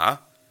school car,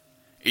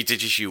 it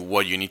teaches you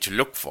what you need to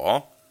look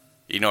for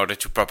in order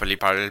to properly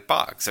parallel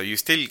park. So you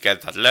still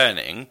get that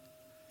learning.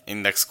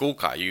 In the school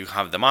car, you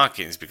have the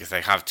markings because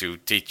they have to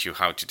teach you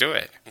how to do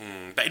it.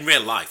 But in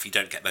real life, you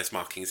don't get those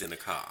markings in a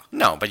car.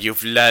 No, but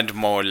you've learned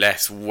more or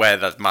less where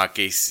that mark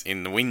is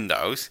in the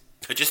windows.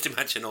 Just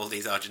imagine all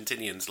these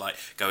Argentinians like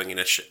going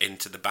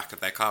into the back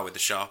of their car with a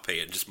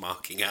Sharpie and just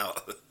marking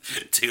out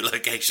 2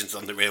 locations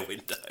on the rear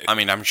window. I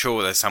mean, I'm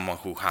sure there's someone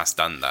who has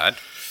done that.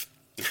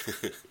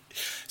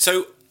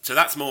 So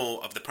that's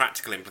more of the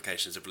practical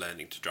implications of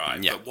learning to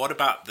drive. Yeah. But what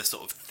about the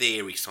sort of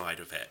theory side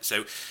of it?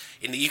 So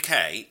in the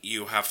UK,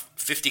 you have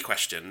 50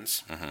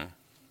 questions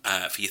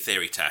for your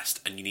theory test,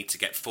 and you need to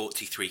get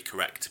 43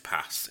 correct to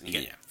pass. And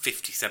you get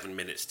 57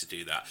 minutes to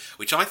do that,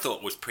 which I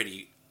thought was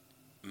pretty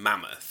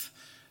mammoth.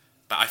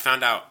 But I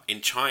found out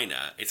in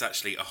China, it's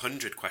actually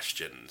 100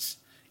 questions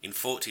in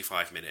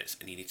 45 minutes,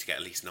 and you need to get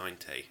at least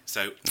 90.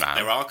 So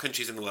there are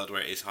countries in the world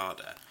where it is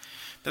harder.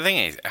 The thing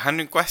is,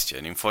 100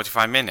 questions in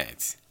 45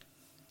 minutes.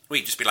 Well,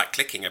 you'd just be like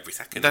clicking every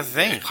second. That's the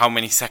thing. How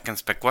many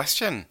seconds per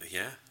question?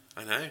 Yeah,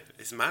 I know.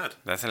 It's mad.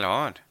 That's a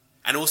lot.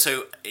 And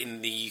also,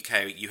 in the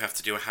UK, you have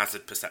to do a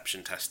hazard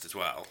perception test as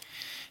well.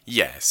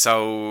 Yeah,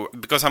 so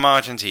because I'm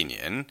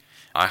Argentinian,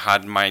 I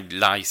had my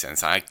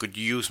license. I could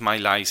use my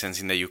license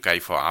in the UK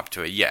for up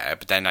to a year,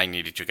 but then I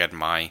needed to get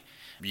my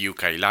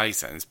UK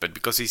license. But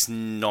because it's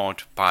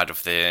not part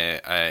of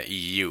the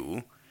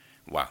EU,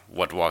 well,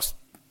 what was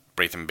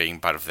Britain being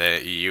part of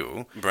the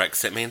EU,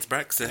 Brexit means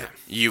Brexit.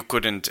 You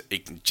couldn't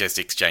just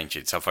exchange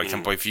it. So, for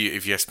example, if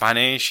you're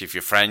Spanish, if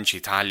you're French,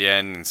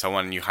 Italian, and so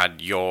on, you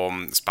had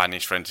your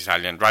Spanish, French,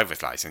 Italian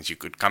driver's license. You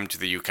could come to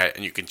the UK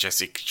and you can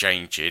just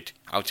exchange it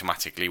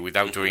automatically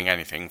without doing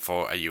anything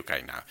for a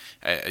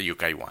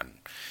UK one.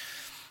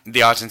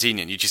 The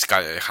Argentinian, you just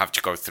have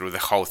to go through the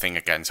whole thing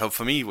again. So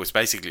for me, it was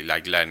basically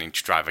like learning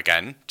to drive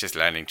again, just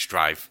learning to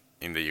drive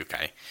in the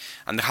UK.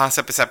 And the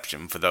hazard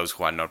perception, for those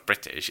who are not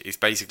British, is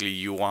basically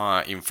you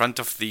are in front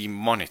of the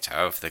monitor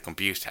of the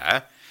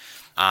computer,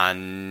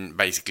 and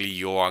basically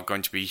you are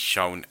going to be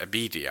shown a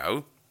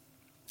video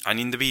And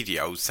in the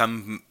video,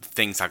 some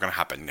things are going to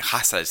happen.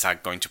 Hazards are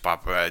going to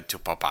pop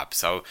up.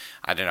 So,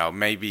 I don't know,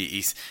 maybe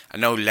it's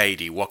an old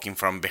lady walking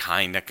from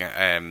behind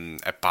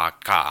a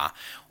parked car,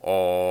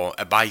 or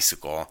a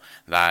bicycle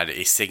that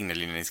is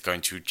signaling it's going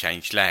to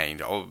change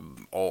lane,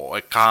 or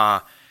a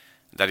car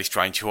that is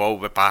trying to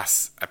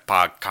overpass a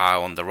parked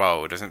car on the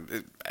road,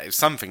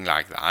 something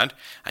like that.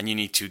 And you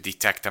need to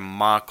detect a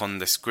mark on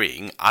the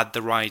screen at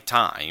the right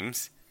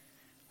times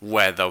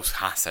where those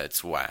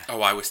hazards were.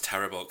 Oh, I was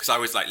terrible, because I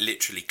was like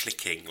literally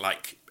clicking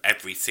like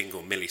every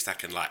single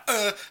millisecond, like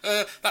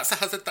that's a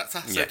hazard, that's a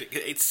hazard. Yeah.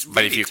 It's really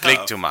but if you tough.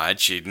 click too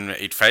much,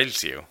 it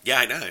fails you. Yeah,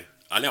 I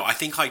know. I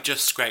think I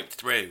just scraped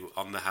through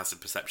on the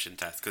hazard perception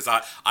test, because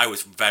I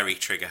was very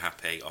trigger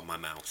happy on my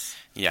mouse.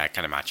 Yeah, I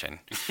can imagine.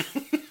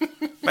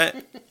 But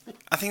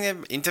I think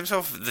that in terms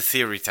of the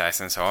theory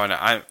test and so on,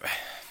 I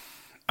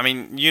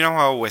mean, you know,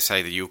 I always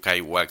say the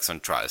UK works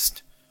on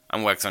trust,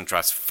 and works on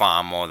trust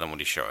far more than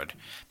what it should.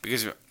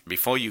 Because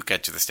before you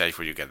get to the stage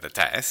where you get the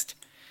test,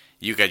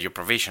 you get your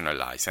provisional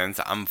license,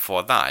 and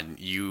for that,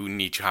 you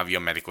need to have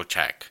your medical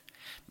check.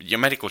 Your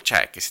medical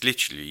check is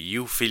literally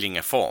you filling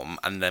a form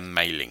and then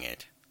mailing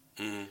it,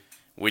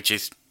 which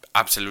is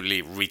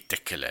absolutely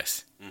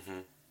ridiculous. Mm-hmm.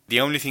 The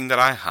only thing that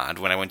I had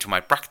when I went to my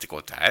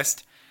practical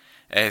test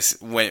is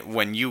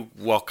when you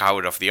walk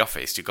out of the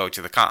office to go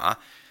to the car,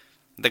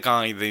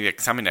 the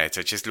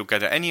examinator just look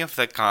at any of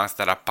the cars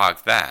that are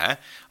parked there.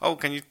 Oh,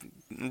 can you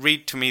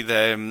read to me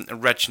the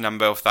reg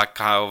number of that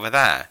car over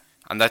there?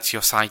 And that's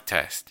your sight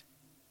test.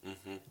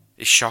 Mm-hmm.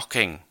 It's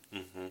shocking.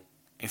 Mm-hmm.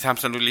 It's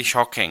absolutely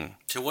shocking.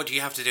 So what do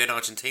you have to do in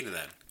Argentina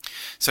then?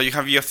 So you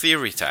have your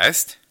theory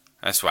test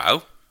as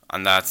well,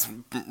 and that's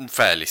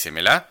fairly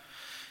similar.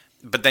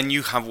 But then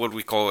you have what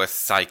we call a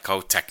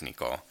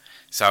psychotechnical.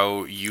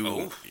 So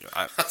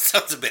that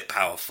sounds a bit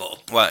powerful.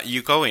 Well,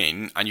 you go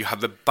in and you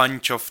have a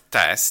bunch of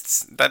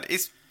tests that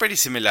is pretty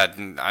similar,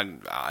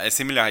 a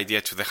similar idea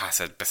to the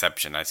hazard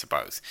perception, I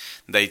suppose.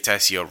 They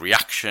test your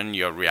reaction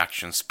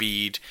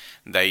speed.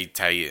 They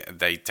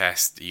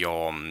test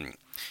your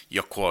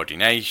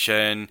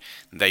coordination.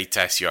 They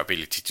test your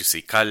ability to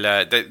see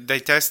color. They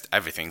test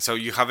everything. So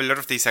you have a lot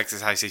of these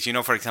exercises. You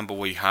know, for example,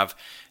 where you have,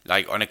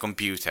 like on a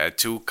computer,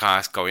 2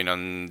 cars going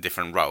on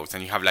different roads,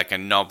 and you have like a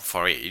knob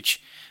for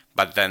each.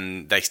 But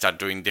then they start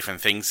doing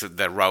different things.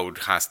 The road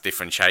has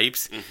different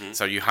shapes. Mm-hmm.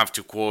 So you have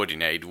to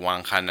coordinate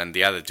one hand and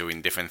the other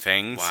doing different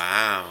things.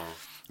 Wow.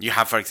 You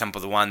have, for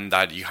example, the one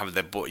that you have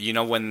the ball. You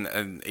know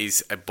when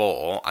is a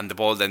ball and the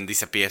ball then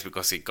disappears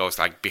because it goes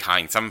like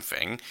behind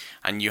something.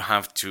 And you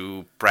have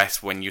to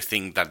press when you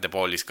think that the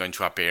ball is going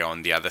to appear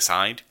on the other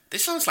side.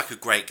 This sounds like a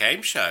great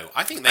game show.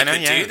 I think they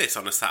could do this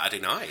on a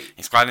Saturday night.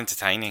 It's quite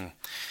entertaining.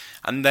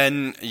 And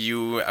then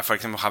you, for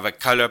example, have a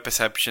color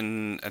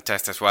perception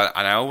test as well.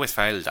 And I always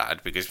fail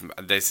that because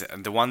there's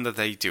the one that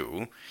they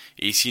do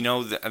is, you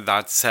know,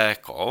 that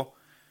circle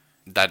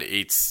that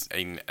it's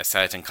in a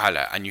certain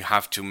color, and you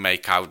have to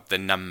make out the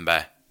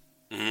number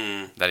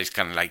that is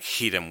kind of like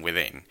hidden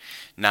within.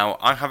 Now,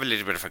 I have a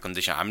little bit of a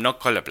condition. I'm not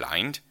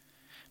colorblind,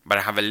 but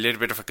I have a little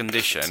bit of a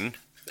condition.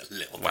 A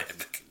little bit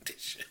of a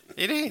condition.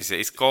 It is.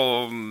 It's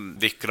called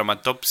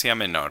dyschromatopsia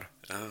menor.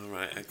 Oh,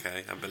 right,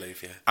 okay, I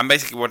believe you. And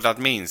basically what that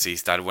means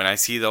is that when I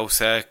see those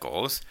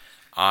circles,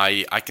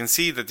 I can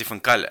see the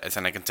different colours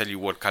and I can tell you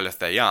what colours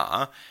they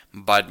are,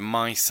 but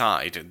my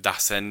sight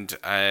doesn't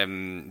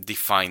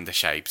define the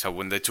shape. So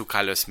when the two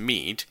colours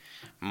meet,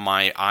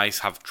 my eyes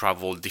have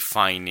trouble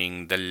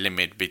defining the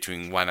limit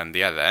between one and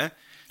the other,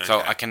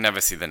 so I can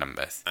never see the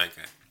numbers.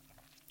 Okay.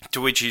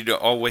 To which it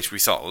always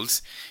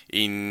results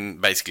in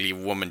basically a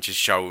woman just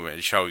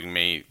showing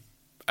me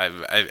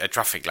a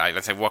traffic light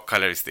and say, what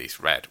color is this?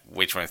 Red.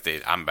 Which one is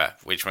this? Amber.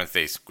 Which one is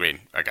this? Green.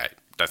 Okay,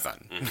 that's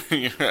done.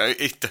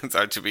 It turns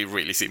out to be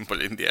really simple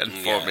in the end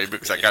for me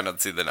because I cannot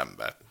see the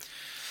number.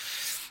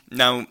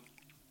 Now,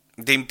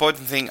 the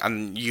important thing,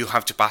 and you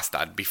have to pass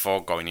that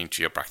before going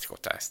into your practical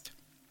test.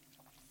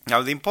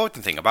 Now, the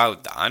important thing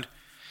about that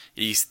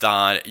is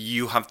that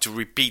you have to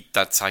repeat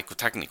that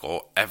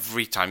psychotechnical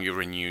every time you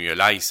renew your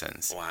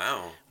license.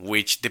 Wow.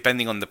 Which,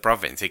 depending on the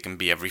province, it can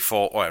be every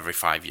 4 or every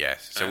 5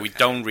 years. So we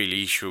don't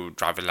really issue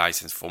driver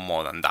license for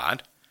more than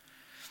that.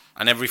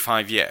 And every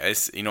 5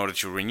 years, in order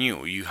to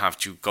renew, you have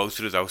to go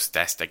through those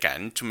tests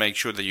again to make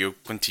sure that you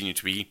continue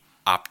to be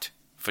apt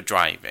for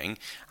driving.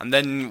 And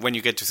then when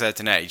you get to a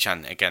certain age,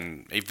 and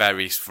again, it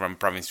varies from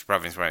province to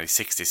province, where it's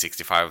 60,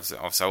 65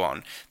 or so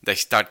on, they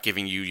start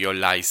giving you your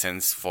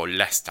license for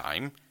less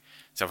time.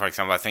 So, for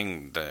example, I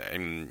think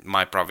in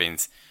my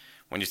province,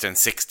 when you turn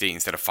 60,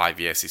 instead of 5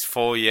 years, it's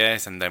 4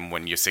 years. And then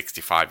when you're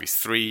 65, it's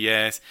 3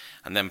 years.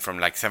 And then from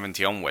like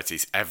 70 onwards,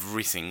 it's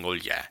every single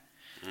year.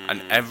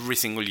 And every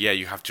single year,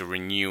 you have to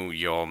renew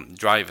your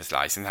driver's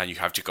license. And you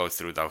have to go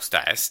through those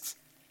tests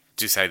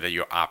to say that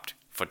you're apt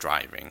for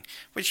driving.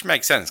 Which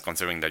makes sense,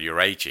 considering that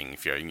you're aging.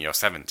 If you're in your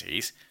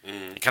 70s,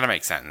 it kind of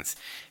makes sense.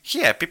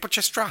 Here, people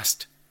just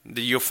trust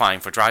that you're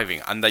fine for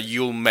driving. And that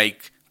you'll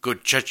make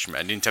good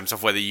judgment in terms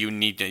of whether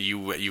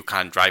you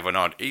can drive or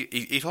not.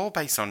 It's all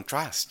based on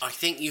trust. I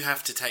think you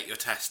have to take your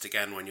test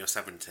again when you're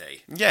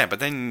 70. Yeah, but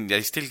then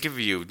they still give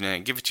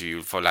it to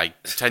you for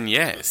like 10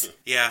 years.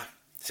 Yeah,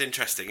 it's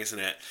interesting, isn't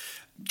it?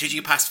 Did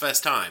you pass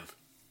first time?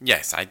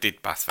 Yes, I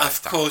did pass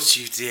first time. Of course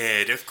you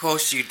did. Of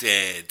course you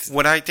did.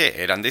 What I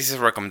did, and this is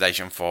a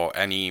recommendation for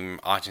any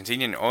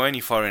Argentinian or any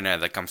foreigner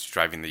that comes to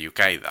drive in the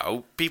UK,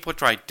 though, people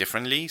drive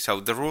differently,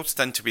 so the rules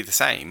tend to be the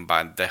same,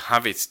 but the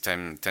habits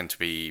tend to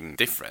be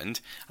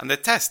different, and the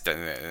tests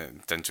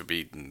tend to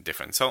be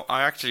different. So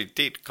I actually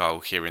did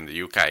go here in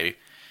the UK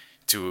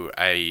to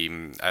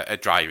a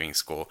driving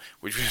school,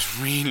 which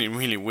was really,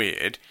 really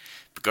weird,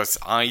 because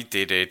I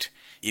did it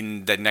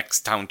in the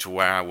next town to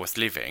where I was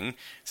living.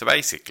 So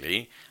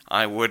basically,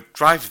 I would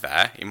drive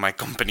there in my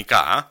company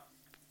car,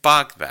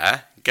 park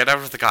there, get out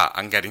of the car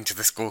and get into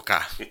the school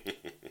car.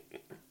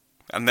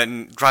 And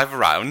then drive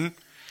around.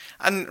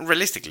 And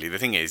realistically, the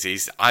thing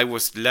is I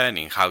was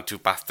learning how to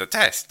pass the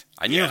test.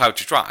 I knew how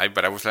to drive,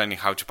 but I was learning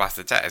how to pass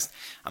the test.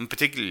 And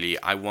particularly,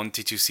 I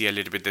wanted to see a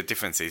little bit the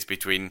differences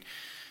between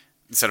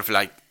sort of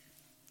like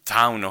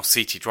town or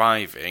city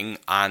driving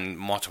and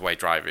motorway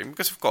driving.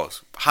 Because, of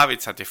course,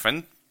 habits are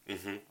different.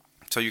 Mm-hmm.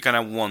 So you kind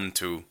of want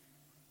to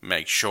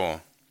make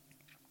sure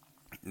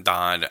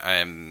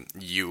that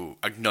you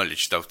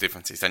acknowledge those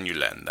differences and you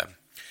learn them.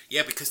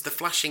 Yeah, because the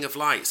flashing of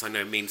lights, I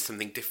know, means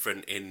something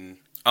different in...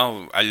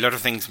 Oh, a lot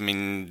of things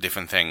mean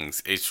different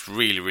things. It's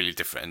really, really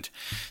different.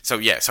 So,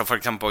 yeah, so for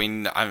example,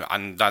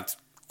 and that's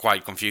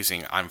quite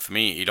confusing. And for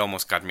me, it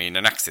almost got me in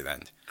an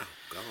accident. Oh,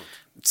 God.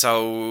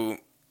 So,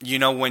 you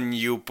know when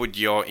you put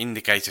your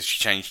indicators to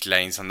change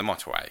lanes on the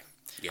motorway?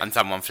 Yeah. And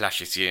someone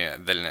flashes you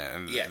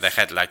the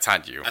headlights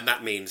at you. And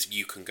that means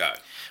you can go.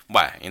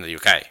 Well, in the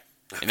UK.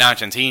 In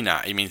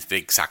Argentina, it means the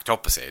exact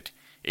opposite.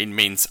 It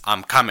means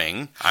I'm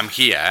coming, I'm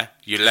here,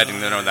 you're letting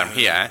them know that I'm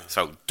here,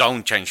 so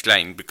don't change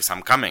lane because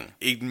I'm coming.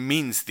 It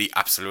means the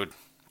absolute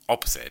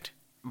opposite.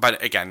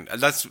 But again,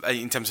 that's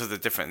in terms of the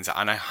difference.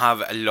 And I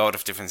have a lot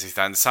of differences.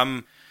 And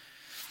some...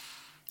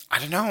 I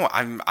don't know.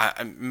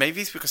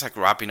 Maybe it's because I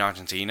grew up in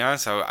Argentina.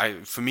 So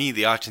for me,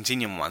 the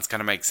Argentinian ones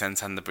kind of make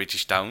sense and the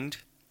British don't.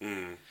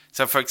 Mm.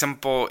 So, for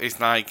example, it's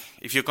like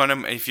if you're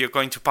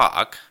going to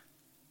park,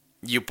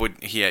 you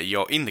put here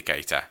your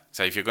indicator.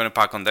 So, if you're going to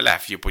park on the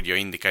left, you put your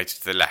indicator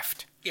to the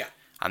left. Yeah.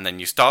 And then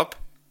you stop,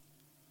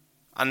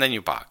 and then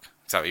you park.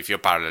 So, if you're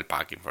parallel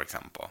parking, for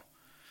example,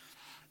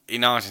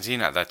 in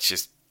Argentina,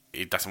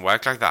 it doesn't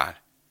work like that.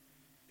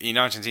 In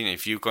Argentina,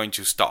 if you're going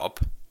to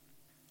stop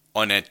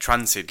on a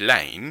transit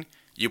lane,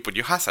 you put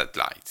your hazard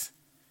lights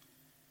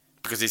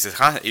because it's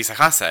a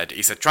hazard,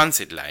 it's a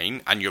transit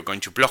lane, and you're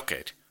going to block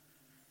it.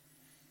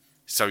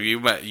 So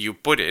you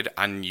put it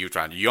and you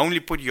drive. You only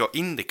put your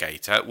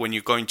indicator when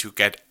you're going to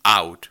get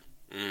out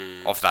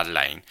of that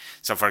lane.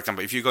 So, for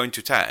example, if you're going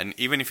to turn,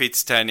 even if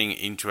it's turning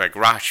into a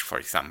garage, for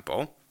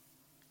example,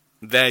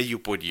 there you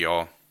put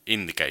your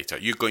indicator.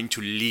 You're going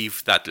to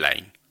leave that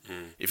lane.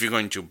 If you're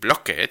going to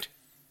block it,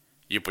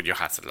 you put your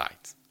hazard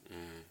lights.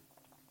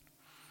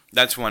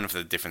 That's one of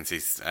the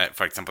differences,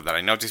 for example, that I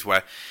noticed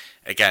where,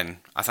 again,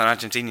 as an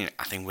Argentinian,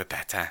 I think we're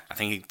better. I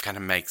think it kind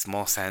of makes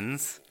more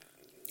sense.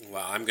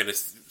 Well, I'm going to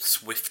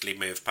swiftly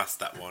move past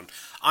that one.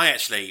 I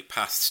actually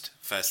passed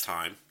first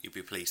time, you'd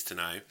be pleased to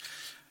know.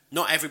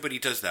 Not everybody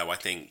does, though, I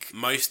think.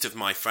 Most of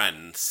my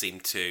friends seem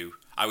to,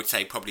 I would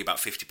say probably about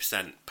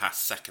 50% pass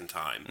second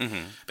time.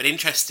 Mm-hmm. But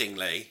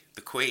interestingly,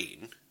 the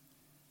Queen,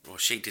 well,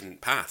 she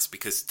didn't pass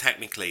because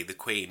technically the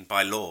Queen,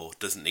 by law,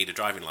 doesn't need a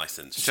driving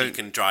licence. So, she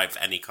can drive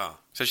any car.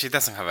 So she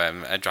doesn't have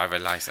a driver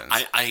licence?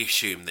 I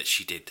assume that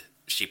she did.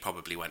 She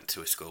probably went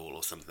to a school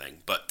or something,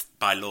 but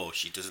by law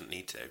she doesn't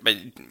need to. But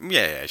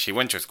yeah, she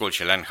went to a school,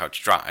 she learned how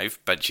to drive,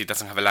 but she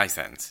doesn't have a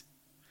license.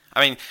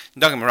 I mean,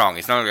 don't get me wrong,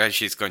 it's not like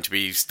she's going to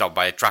be stopped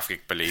by a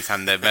traffic police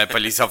and the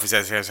police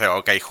officer says,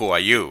 okay, who are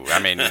you? I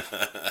mean,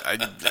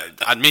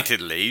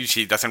 admittedly,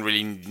 she doesn't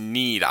really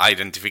need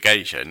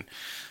identification,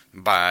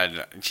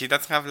 but she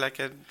doesn't have like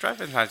a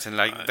driver's license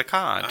like the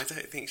card. I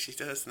don't think she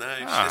does, no.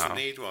 She doesn't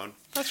need one.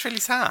 That's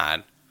really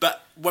sad.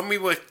 But when we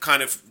were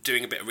kind of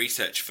doing a bit of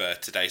research for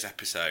today's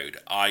episode,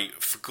 I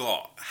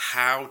forgot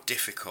how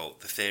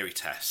difficult the theory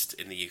test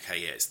in the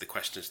UK is, the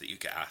questions that you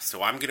get asked.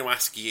 So I'm going to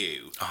ask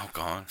you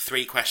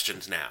 3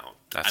 questions now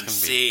and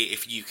see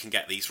if you can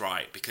get these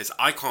right. Because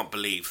I can't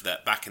believe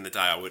that back in the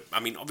day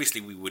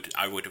obviously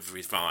I would have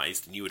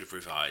revised and you would have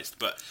revised,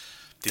 but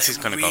this is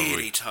going to go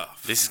really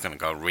tough. This is going to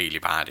go really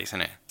bad,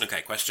 isn't it?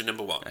 Okay, question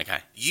number 1. Okay.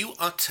 You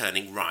are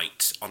turning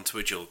right onto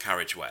a dual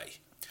carriageway.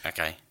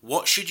 Okay.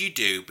 What should you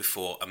do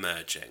before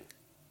emerging?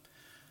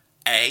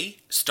 A.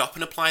 Stop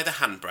and apply the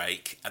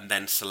handbrake and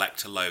then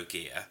select a low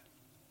gear.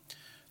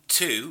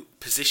 2.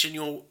 Position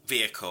your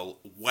vehicle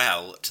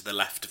well to the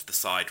left of the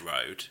side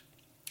road.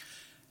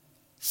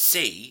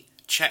 C.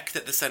 Check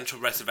that the central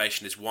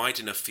reservation is wide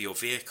enough for your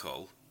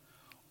vehicle.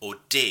 Or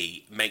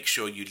D. Make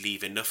sure you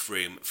leave enough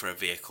room for a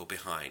vehicle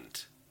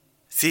behind.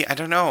 See, I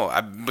don't know,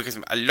 because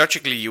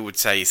logically you would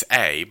say it's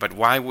A, but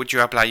why would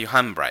you apply your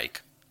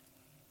handbrake?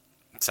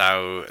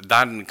 So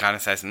that kind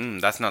of says,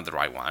 that's not the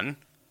right one.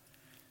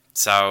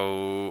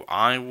 So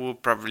I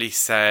would probably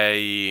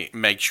say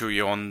make sure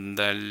you're on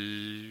the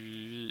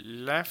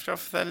left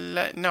of the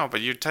lane. No,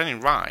 but you're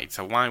turning right.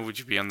 So why would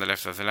you be on the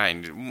left of the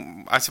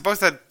lane? I suppose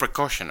that's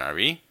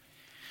precautionary.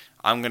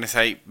 I'm going to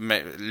say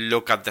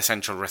look at the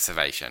central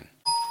reservation.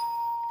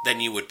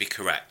 Then you would be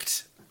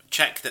correct.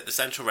 Check that the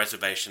central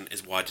reservation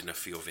is wide enough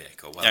for your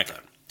vehicle. Well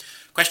done.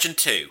 Question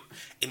 2.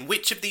 In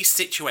which of these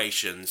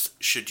situations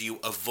should you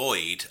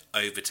avoid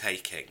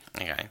overtaking?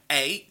 Okay.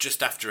 A,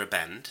 just after a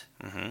bend.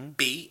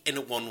 B, in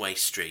a one-way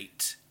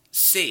street.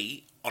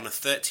 C, on a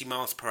 30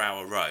 miles per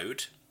hour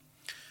road.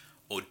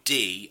 Or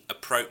D,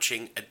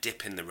 approaching a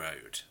dip in the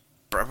road.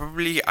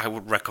 Probably I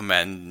would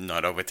recommend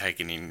not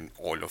overtaking in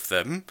all of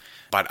them,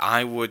 but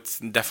I would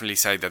definitely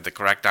say that the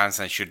correct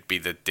answer should be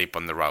the dip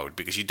on the road,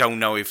 because you don't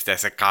know if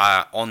there's a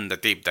car on the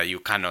dip that you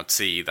cannot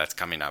see that's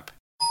coming up.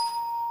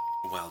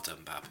 Well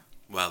done, Bab.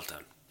 Well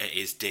done. It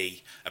is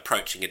D,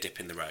 approaching a dip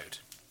in the road.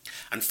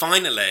 And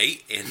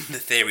finally, in the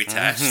theory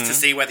test, to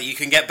see whether you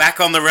can get back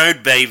on the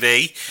road,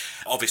 baby,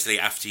 obviously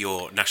after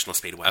your National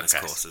Speed Awareness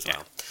course as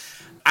well.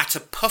 At a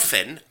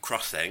puffin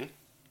crossing,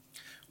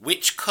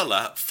 which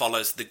colour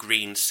follows the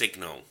green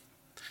signal?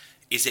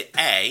 Is it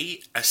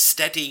A, a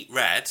steady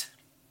red,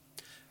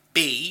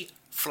 B,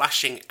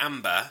 flashing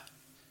amber,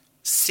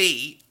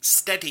 C,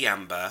 steady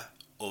amber,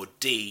 or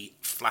D,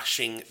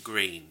 flashing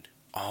green?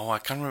 Oh, I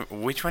can't remember.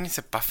 Which one is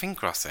a puffin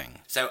crossing?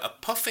 So a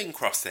puffin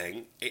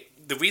crossing,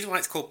 the reason why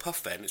it's called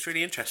puffin, it's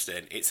really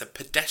interesting. It's a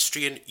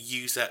pedestrian,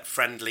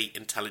 user-friendly,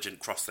 intelligent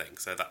crossing.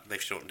 So that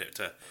they've shortened it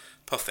to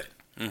puffin.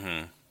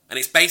 And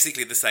it's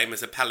basically the same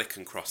as a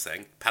pelican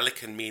crossing.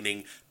 Pelican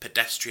meaning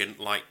pedestrian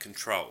light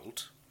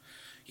controlled.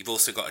 You've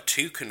also got a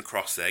toucan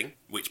crossing,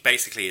 which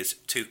basically is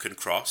toucan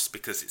cross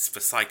because it's for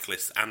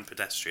cyclists and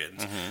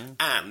pedestrians.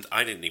 And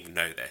I didn't even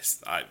know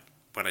this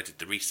when I did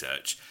the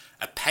research.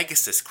 A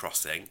Pegasus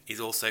crossing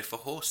is also for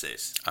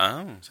horses.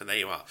 Oh. So there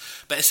you are.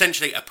 But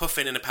essentially, a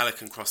puffin and a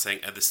pelican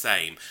crossing are the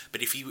same.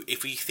 But if you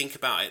think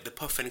about it, the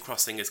puffin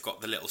crossing has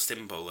got the little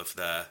symbol of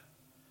the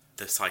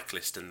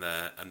cyclist and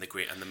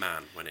the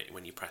man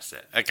when you press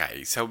it.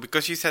 Okay, so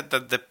because you said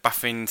that the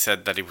puffin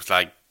said that it was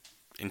like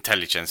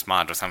intelligent,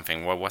 smart or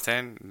something, what was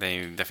it?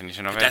 The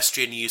definition of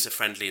Pedestrian,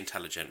 user-friendly,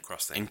 intelligent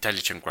crossing.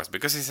 Intelligent cross.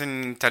 Because it's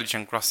an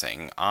intelligent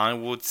crossing, I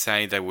would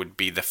say there would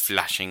be the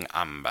flashing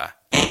amber.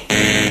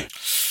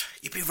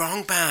 You'd be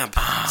wrong, Bab.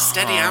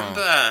 Steady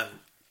amber.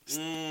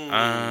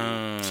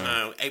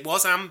 No, it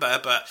was amber,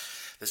 but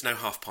there's no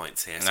half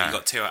points here, so you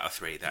got 2 out of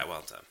 3 there.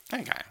 Well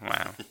done. Okay,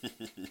 wow,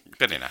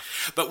 good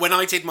enough. But when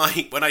I did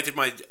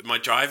my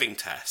driving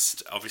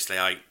test, obviously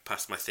I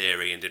passed my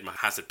theory and did my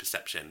hazard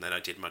perception. Then I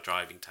did my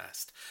driving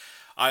test.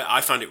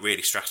 I found it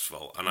really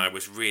stressful, and I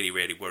was really,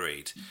 really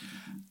worried.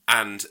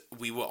 And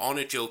we were on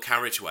a dual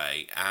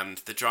carriageway, and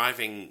the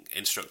driving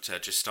instructor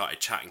just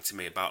started chatting to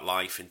me about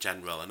life in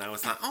general. And I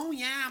was like, oh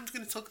yeah, I'm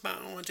going to talk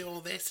about, I do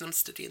all this, and I'm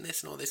studying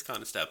this and all this kind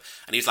of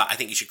stuff. And he was like, I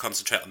think you should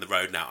concentrate on the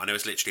road now. And I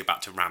was literally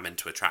about to ram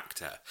into a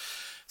tractor.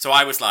 So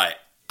I was like,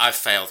 I've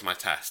failed my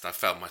test. I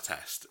failed my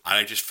test. And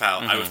I just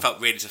felt, I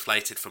felt really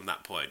deflated from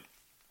that point.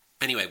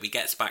 Anyway, we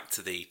gets back to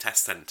the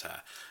test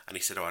centre, and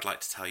he said, I'd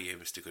like to tell you,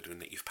 Mr. Goodwin,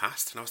 that you've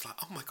passed. And I was like,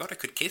 oh my God, I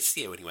could kiss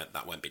you. And he went,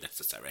 that won't be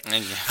necessary.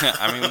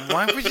 I mean,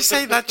 why would you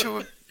say that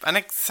to an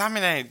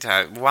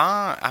examinator?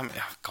 Why? I mean,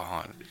 oh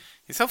God.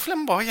 You're so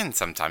flamboyant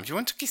sometimes. You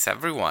want to kiss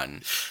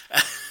everyone.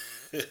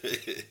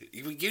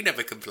 You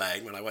never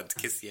complain when I want to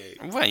kiss you.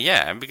 Well,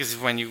 yeah, because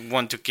it's when you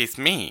want to kiss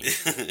me.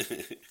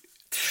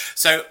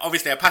 So,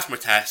 obviously, I passed my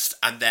test,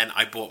 and then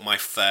I bought my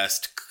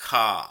first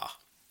car.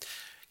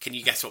 Can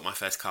you guess what my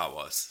first car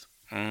was?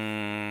 Don't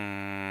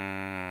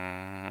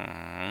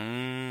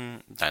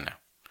know.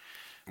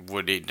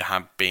 Would it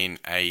have been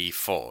a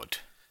Ford?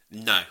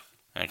 No.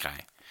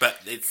 Okay. But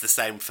it's the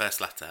same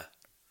first letter.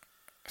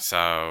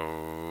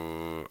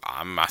 So,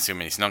 I'm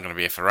assuming it's not going to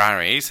be a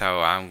Ferrari, so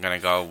I'm going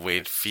to go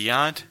with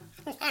Fiat.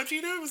 How do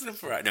you know it wasn't a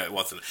Ferrari? No, it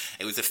wasn't.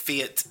 It was a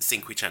Fiat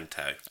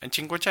Cinquecento. A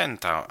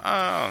Cinquecento.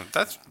 Oh,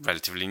 that's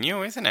relatively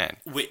new, isn't it?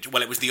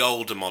 Well, it was the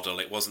older model.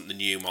 It wasn't the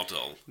new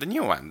model. The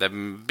new one, the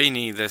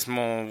beanie, the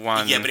small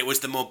one. Yeah, but it was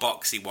the more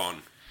boxy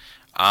one.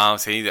 Oh,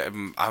 see,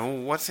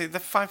 what's it? The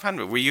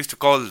 500. We used to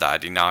call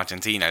that in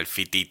Argentina el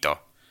Fitito.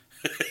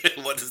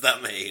 What does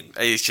that mean?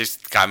 It's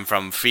just come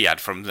from Fiat,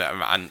 from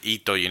an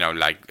Ito,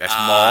 like a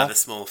small. The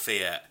small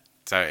Fiat.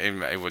 So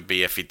it would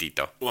be a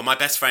Fitito. Well, my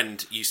best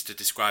friend used to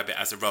describe it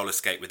as a roller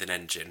skate with an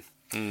engine.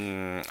 I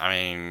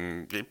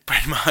mean,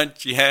 pretty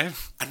much, yeah.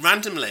 And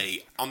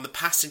randomly, on the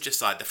passenger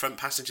side, the front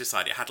passenger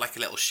side, it had like a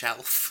little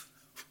shelf.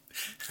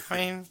 I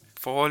mean,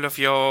 for all of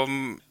your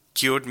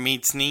cured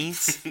meats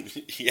needs,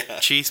 yeah,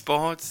 cheese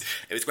boards.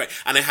 It was great.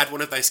 And I had one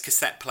of those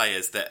cassette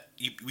players that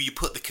you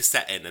put the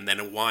cassette in and then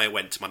a wire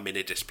went to my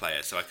mini disc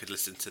player so I could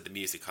listen to the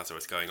music as it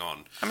was going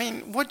on. I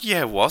mean, what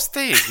year was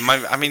this?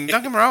 Don't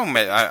get me wrong,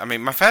 mate.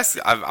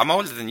 I'm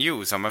older than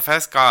you, so my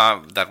first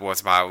car that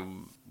was about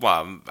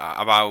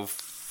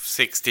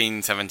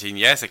 16, 17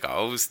 years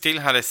ago still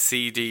had a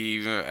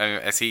CD.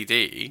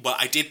 Well,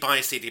 I did buy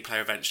a CD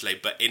player eventually,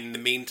 but in the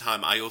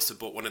meantime, I also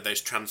bought one of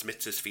those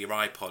transmitters for your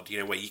iPod,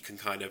 where you can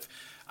kind of...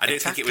 I don't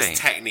think it was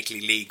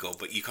technically legal,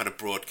 but you kind of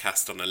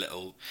broadcast on a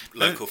little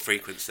local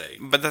frequency.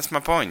 But that's my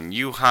point.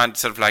 You had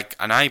sort of like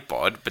an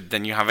iPod, but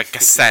then you have a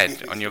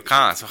cassette on your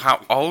car. So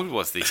how old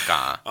was this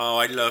car? Oh,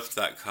 I loved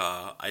that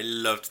car.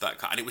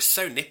 And it was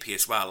so nippy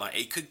as well. Like,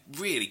 it could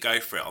really go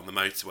for it on the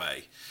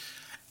motorway.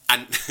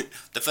 And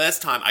the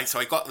first time, I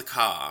got the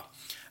car,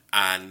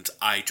 and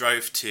I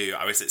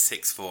was at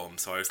sixth form,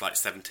 so I was like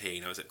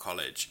 17, I was at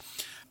college.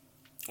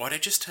 Well, I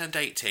just turned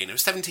 18. I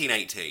was 17,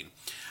 18.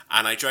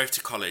 And I drove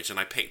to college, and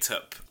I picked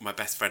up my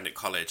best friend at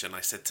college, and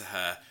I said to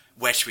her,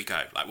 where should we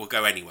go? Like, we'll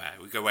go anywhere.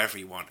 We'll go wherever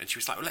you want. And she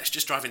was like, well, let's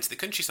just drive into the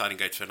countryside and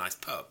go to a nice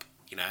pub,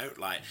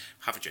 like,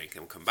 have a drink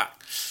and we'll come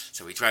back.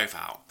 So we drove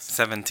out.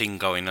 17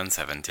 going on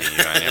 17,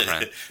 you and your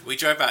friend. We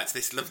drove out to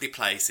this lovely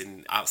place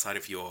outside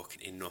of York,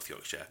 in North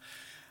Yorkshire.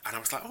 And I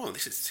was like, oh,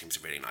 seems a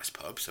really nice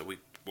pub. So we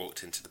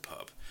walked into the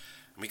pub,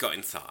 and we got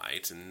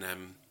inside, and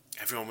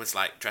everyone was,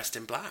 like, dressed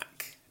in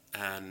black.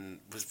 And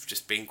was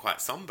just being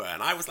quite sombre.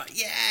 And I was like,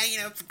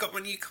 yeah, I've got my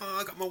new car,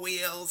 I got my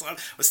wheels. I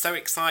was so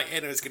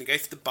excited. I was going to go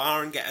to the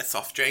bar and get a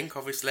soft drink,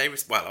 obviously.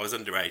 Well, I was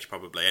underage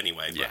probably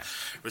anyway, but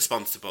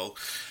responsible.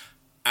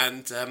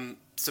 And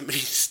somebody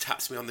just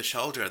taps me on the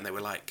shoulder, and they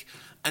were like,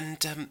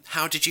 and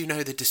how did you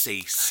know the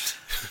deceased?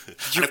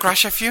 Did you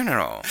crash a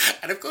funeral?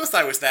 And of course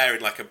I was there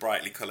in like a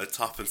brightly coloured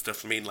top and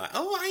stuff. I mean, like,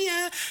 oh,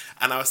 yeah.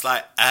 And I was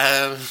like,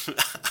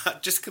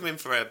 I've just come in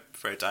for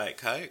a Diet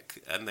Coke.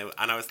 And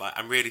I was like,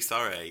 I'm really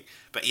sorry.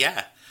 But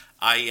yeah,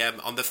 I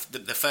on the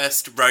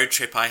first road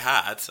trip I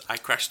had, I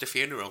crashed a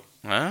funeral.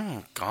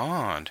 Oh,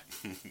 God.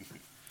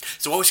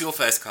 So what was your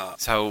first car?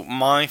 So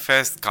my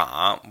first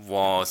car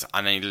was,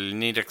 and I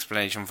need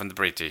explanation from the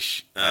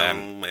British.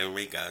 There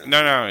we go.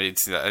 No,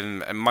 it's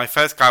my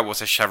first car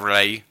was a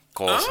Chevrolet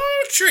Corsa.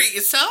 Oh, treat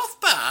yourself,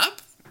 Bab.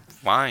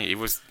 Why? It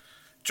was...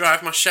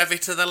 Drive my Chevy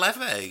to the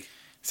levee.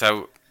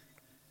 So,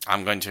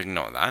 I'm going to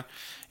ignore that.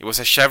 It was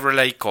a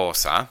Chevrolet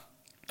Corsa.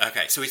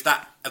 Okay, so is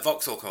that a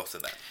Vauxhall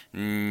Corsa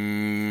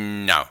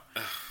then? No.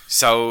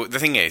 So, the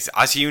thing is,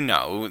 as you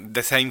know,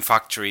 the same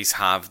factories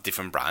have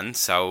different brands.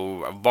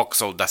 So,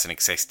 Vauxhall doesn't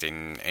exist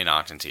in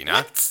Argentina.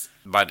 What?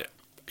 But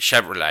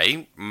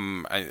Chevrolet,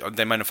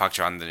 they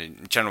manufacture, and the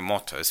General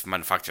Motors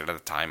manufactured at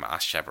the time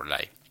as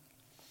Chevrolet.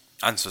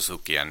 And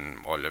Suzuki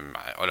and all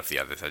of the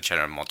others that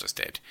General Motors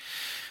did.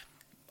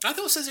 I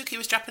thought Suzuki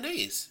was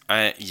Japanese.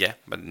 Yeah,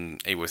 but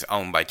it was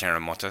owned by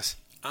General Motors.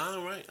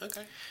 Oh, right,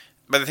 okay.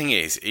 But the thing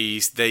is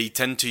they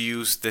tend to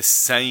use the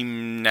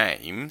same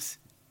names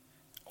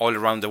all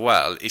around the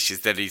world. It's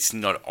just that it's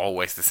not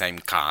always the same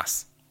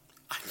cars.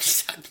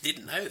 I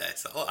didn't know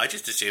this. I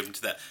just assumed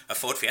that a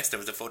Ford Fiesta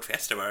was a Ford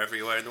Fiesta wherever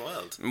you were in the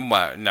world.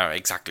 Well, no,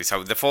 exactly.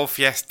 So the Ford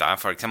Fiesta,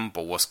 for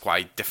example, was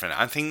quite different.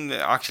 I think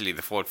that actually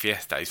the Ford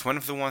Fiesta is one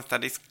of the ones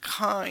that is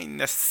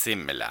kind of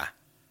similar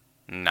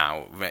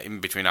now in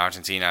between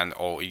Argentina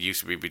or it used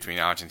to be between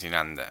Argentina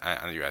and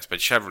the US. But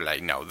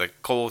Chevrolet, no, the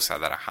Corsa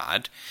that I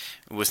had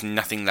was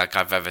nothing like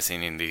I've ever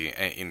seen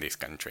in this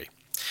country.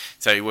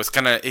 So it was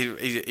kind of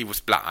it was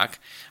black,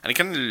 and it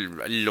kind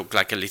of looked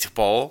like a little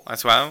ball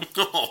as well.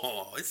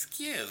 Oh, it's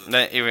cute.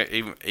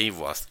 It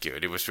was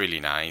cute. It was really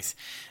nice.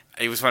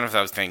 It was one of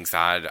those things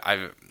that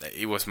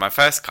it was my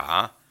first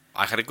car.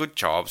 I had a good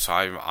job, so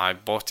I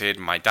bought it.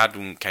 My dad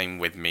came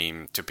with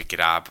me to pick it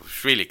up. I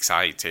was really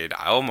excited.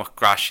 I almost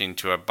crashed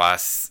into a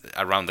bus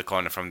around the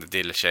corner from the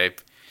dealership.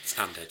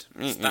 Standard.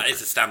 That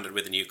is a standard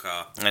with a new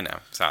car. I know.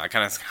 So I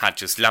kind of had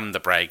to slam the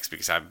brakes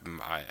because I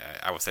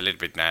was a little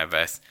bit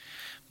nervous.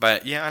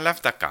 But yeah, I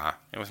loved that car.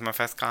 It was my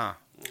first car.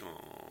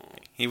 Aww.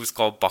 He was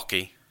called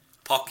Bocky.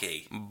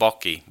 Pocky?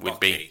 Bocky with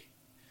B.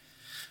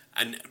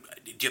 And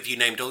have you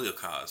named all your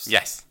cars?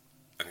 Yes.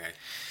 Okay.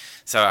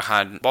 So I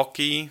had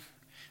Bocky,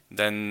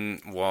 then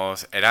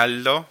was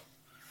Heraldo,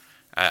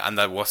 and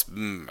that was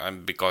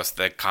because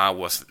the car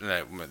was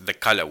the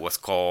color was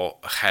called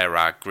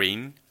Hera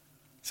Green,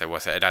 so it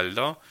was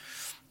Heraldo.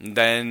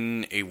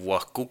 Then it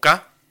was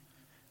Cuca,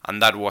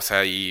 and that was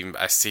a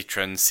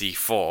Citroen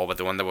C4, but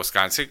the one that was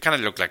gone, so it kind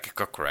of looked like a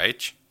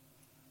cockroach.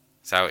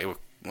 So it was,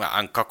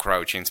 and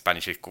cockroach in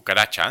Spanish is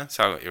cucaracha,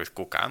 so it was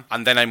Cuca.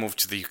 And then I moved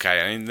to the UK,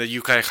 and in the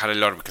UK I had a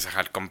lot because I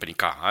had company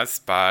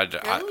cars,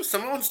 but...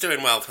 someone's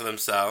doing well for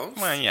themselves.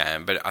 Well, yeah,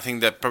 but I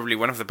think that probably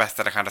one of the best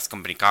that I had as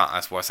company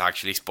cars was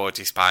actually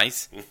Sporty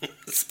Spice.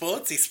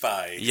 Sporty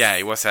Spice? Yeah,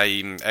 it was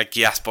a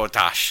Kia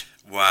Sportage.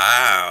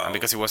 Wow. And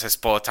because it was a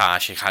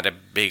Sportage, it had a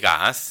big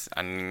ass,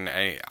 and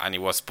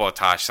it was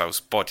Sportage, so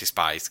Sporty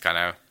Spice kind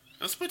of...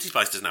 Well, Sporty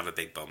Spice doesn't have a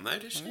big bum though,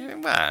 does she?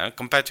 Well,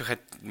 compared to her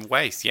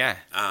waist, yeah.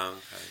 Oh,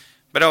 okay.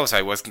 But also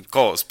it was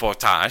called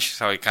Sportage,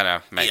 so it kind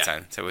of made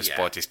sense. It was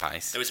Sporty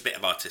Spice. There was a bit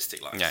of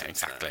artistic license. Yeah,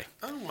 exactly.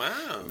 Oh,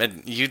 wow.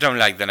 But you don't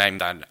like the name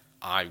that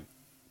I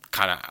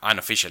kind of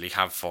unofficially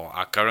have for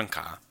our current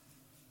car.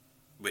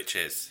 Which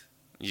is?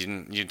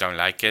 You don't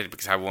like it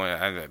because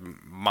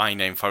my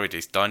name for it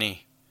is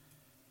Donny.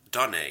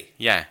 Donny?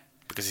 Yeah,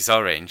 because it's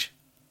orange.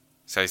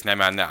 So it's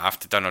named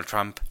after Donald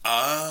Trump.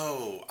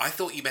 Oh, I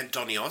thought you meant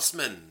Donny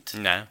Osmond.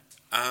 No.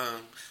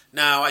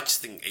 No, I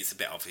just think it's a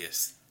bit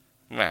obvious.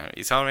 Well,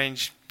 it's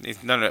orange.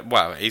 It's not.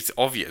 Well, it's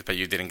obvious, but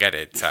you didn't get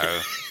it,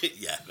 so...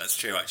 Yeah, that's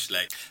true,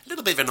 actually. A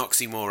little bit of an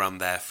oxymoron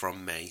there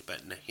from me,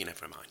 but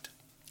never mind.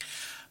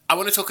 I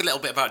want to talk a little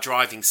bit about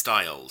driving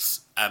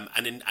styles.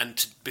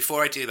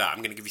 Before I do that, I'm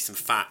going to give you some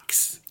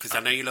facts, because I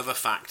know you love a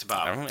fact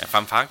about... Oh, a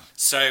fun fact.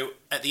 So,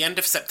 at the end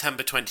of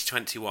September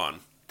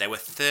 2021, there were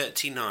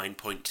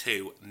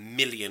 39.2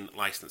 million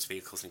licensed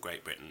vehicles in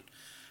Great Britain,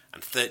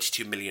 and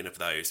 32 million of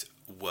those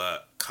were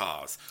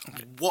cars.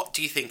 Okay. What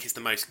do you think is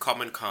the most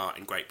common car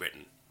in Great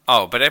Britain?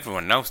 Oh, but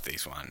everyone knows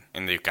this one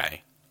in the UK.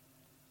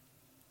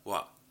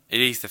 What?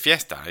 It is the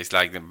Fiesta. It's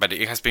like, but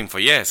it has been for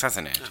years,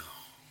 hasn't it? Oh,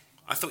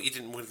 I thought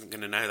you wasn't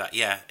going to know that.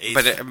 Yeah,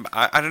 but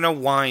I don't know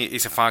why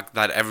it's a fact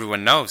that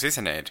everyone knows,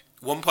 isn't it?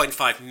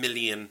 1.5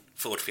 million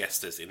Ford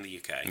Fiestas in the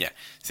UK. Yeah.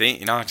 See,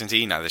 in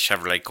Argentina, the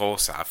Chevrolet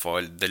Corsa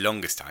for the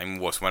longest time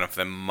was one of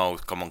the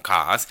most common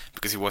cars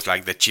because it was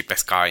like the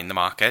cheapest car in the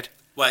market.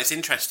 Well, it's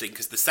interesting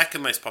because the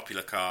second most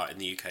popular car in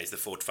the UK is the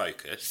Ford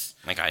Focus,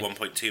 okay.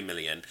 1.2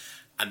 million,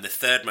 and the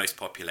third most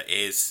popular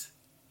is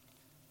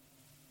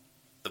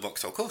the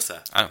Vauxhall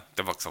Corsa. Oh,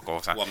 the Vauxhall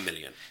Corsa. 1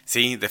 million.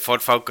 See, the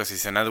Ford Focus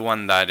is another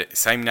one that,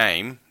 same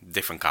name,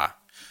 different car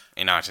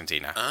in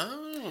Argentina.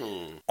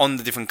 Oh. On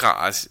the different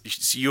cars,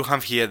 you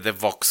have here the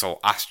Vauxhall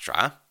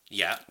Astra.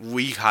 Yeah.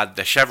 We had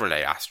the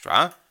Chevrolet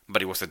Astra,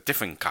 but it was a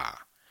different car.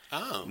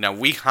 Oh. Now,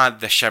 we had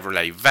the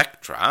Chevrolet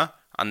Vectra,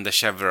 and the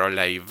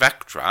Chevrolet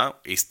Vectra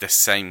is the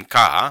same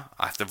car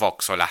as the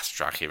Vauxhall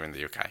Astra here in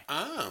the UK.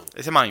 Oh.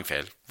 It's a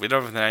minefield. With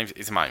all of the names,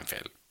 it's a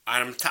minefield.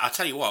 I'll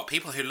tell you what,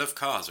 people who love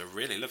cars are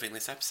really loving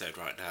this episode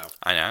right now.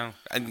 I know.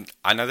 And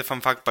another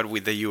fun fact, but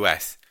with the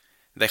US,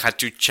 they had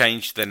to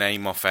change the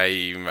name of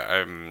a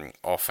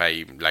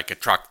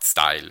truck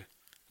style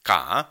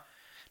car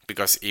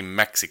because in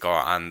Mexico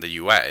and the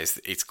US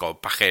it's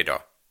called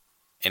Pajero.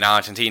 In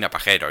Argentina,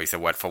 Pajero is a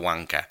word for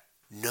wanker.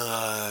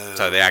 No.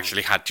 So they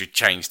actually had to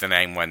change the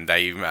name when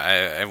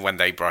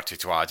they brought it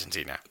to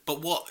Argentina.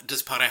 But what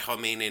does parejo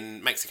mean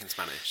in Mexican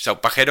Spanish? So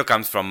Pajero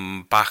comes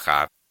from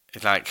paja.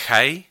 It's like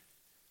hay.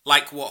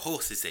 Like what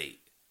horses eat?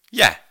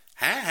 Yeah.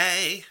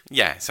 Hay.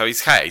 Yeah, so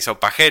it's hay. So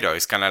Pajero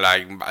is kind of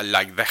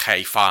like the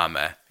hay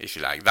farmer, if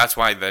you like. That's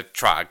why the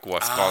truck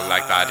was called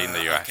like that in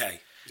the US. Okay,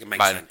 it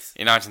makes sense.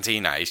 In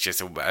Argentina, it's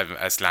just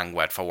a slang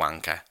word for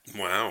wanker.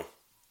 Wow.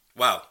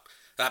 Well,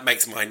 that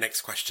makes my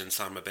next question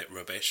sound a bit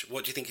rubbish.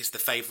 What do you think is the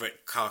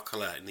favourite car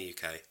colour in the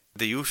UK?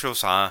 The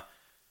usuals are,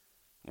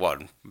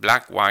 what?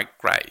 Black, white,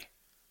 grey.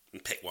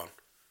 Pick one.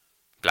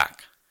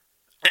 Black.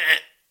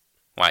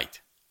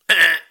 White.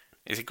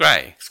 Is it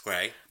grey? It's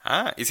grey.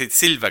 Ah, is it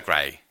silver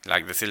grey?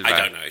 Like the silver? I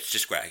don't know, it's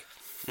just grey.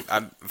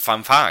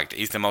 Fun fact,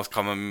 it's the most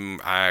common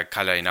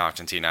colour in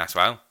Argentina as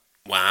well.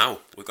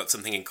 Wow, we've got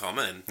something in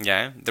common.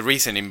 Yeah, the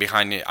reasoning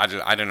behind it,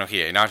 I don't know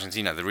here. In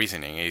Argentina, the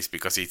reasoning is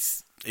because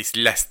it's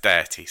less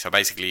dirty. So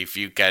basically, if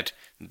you get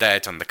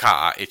dirt on the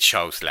car, it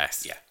shows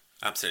less. Yeah,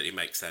 absolutely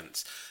makes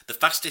sense. The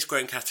fastest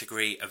growing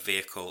category of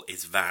vehicle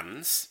is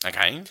vans.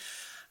 Okay.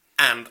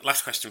 And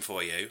last question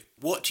for you.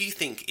 What do you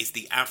think is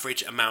the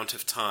average amount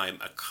of time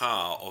a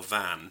car or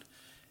van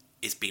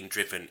is being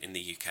driven in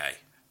the UK?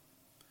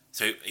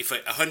 So if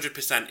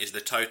 100% is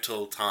the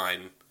total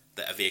time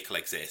that a vehicle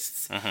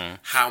exists,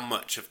 how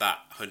much of that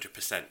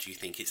 100% do you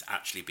think is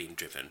actually being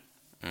driven?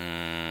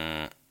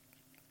 I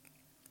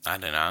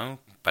don't know,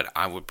 but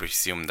I would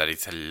presume that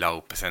it's a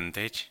low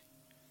percentage.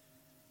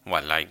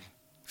 What, like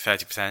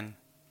 30%?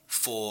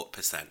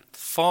 4%.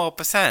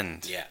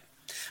 4%? Yeah.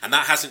 And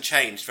that hasn't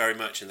changed very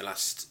much in the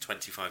last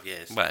 25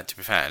 years. Well, to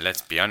be fair,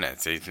 let's be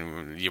honest.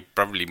 You're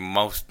probably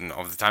most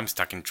of the time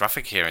stuck in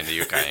traffic here in the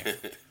UK.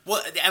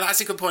 Well,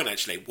 that's a good point,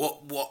 actually.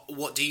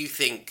 What do you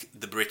think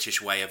the British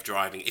way of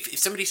driving... If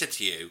somebody said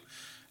to you,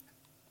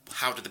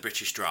 how do the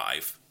British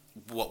drive,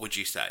 what would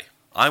you say?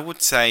 I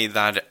would say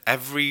that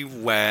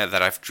everywhere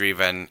that I've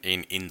driven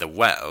in the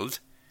world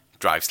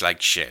drives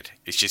like shit.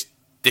 It's just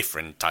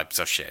different types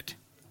of shit.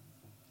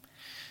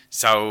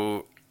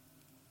 So,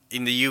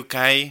 in the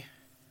UK...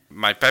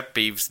 My pet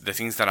peeves, the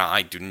things that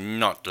I do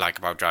not like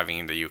about driving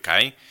in the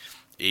UK,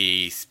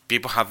 is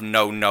people have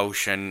no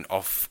notion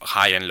of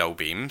high and low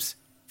beams.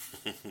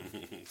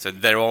 So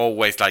they're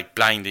always like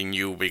blinding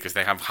you because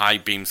they have high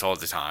beams all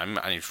the time,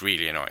 and it's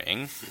really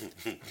annoying.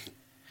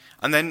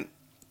 And then,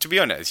 to be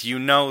honest, you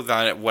know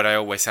that what I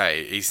always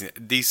say is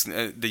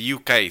the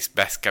UK's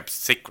best kept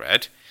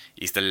secret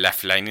is the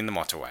left lane in the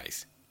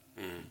motorways.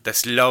 The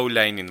slow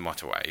lane in the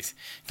motorways.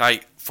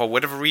 Like, for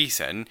whatever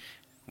reason...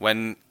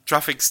 When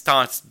traffic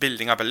starts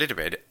building up a little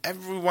bit,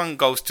 everyone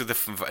goes to the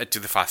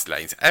fast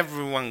lanes.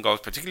 Everyone goes,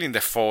 particularly in the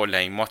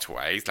 4-lane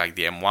motorways, like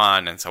the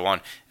M1 and so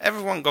on.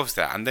 Everyone goes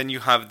there, and then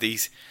you have the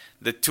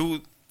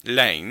 2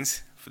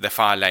 lanes, the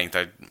far lanes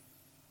that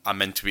are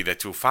meant to be the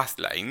 2 fast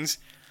lanes.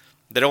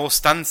 They all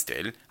stand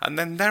still, and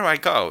then there I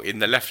go in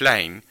the left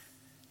lane,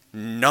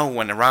 no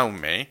one around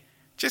me,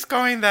 just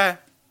going there,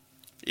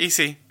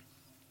 easy,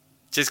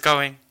 just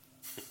going.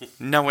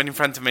 No one in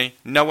front of me.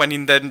 No one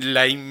in the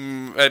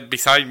lane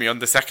beside me on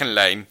the second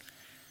lane.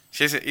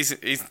 Is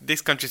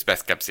this country's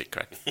best kept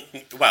secret.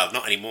 Well,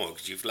 not anymore,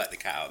 because you've let the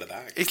cat out of the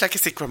bag. It's like a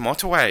secret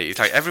motorway. It's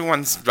like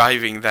everyone's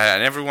driving there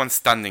and everyone's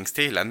standing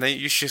still and then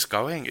you're just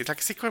going. It's like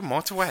a secret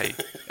motorway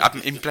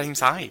in plain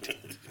sight.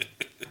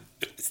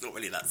 It's not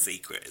really that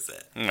secret, is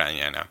it?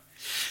 No.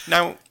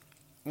 Now,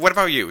 what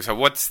about you? So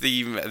what's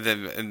the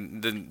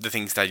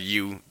things that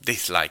you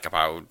dislike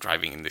about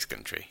driving in this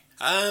country?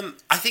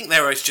 I think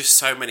there is just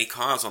so many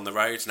cars on the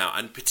roads now,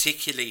 and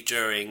particularly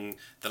during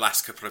the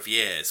last couple of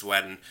years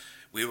when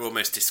we were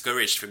almost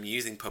discouraged from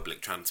using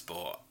public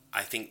transport.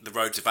 I think the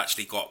roads have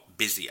actually got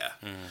busier.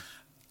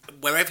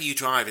 Wherever you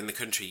drive in the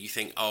country, you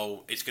think,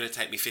 oh, it's going to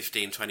take me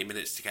 15, 20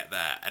 minutes to get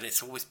there. And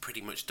it's always pretty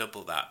much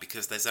double that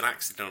because there's an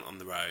accident on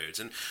the roads.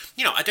 And,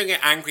 I don't get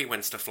angry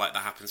when stuff like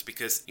that happens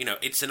because,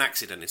 it's an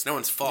accident. It's no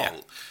one's fault.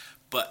 Yeah.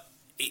 But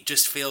it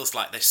just feels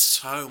like there's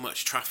so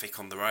much traffic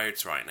on the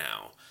roads right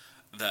now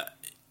that,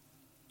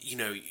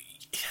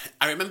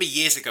 I remember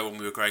years ago when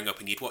we were growing up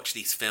and you'd watch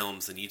these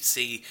films and you'd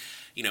see,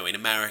 in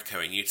America,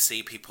 and you'd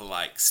see people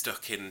like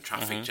stuck in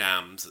traffic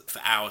jams for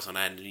hours on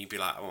end, and you'd be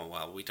like, oh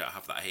well, we don't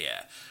have that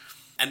here,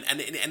 and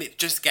it's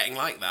just getting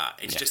like that.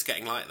 It's just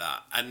getting like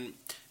that, and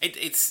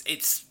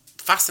it's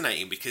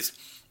fascinating because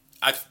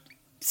I've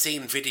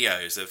seen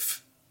videos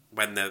of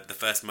when the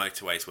first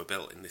motorways were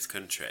built in this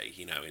country,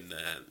 in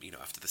the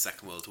after the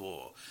Second World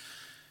War.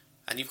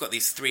 And you've got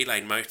these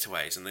 3-lane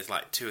motorways, and there's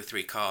like 2 or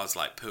 3 cars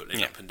like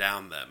pootling up and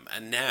down them.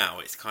 And now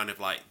it's kind of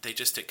like they're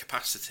just at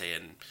capacity.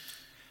 And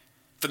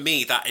for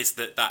me, that is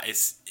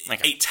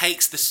okay. It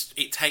takes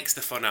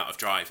the fun out of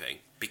driving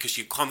because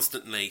you're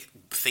constantly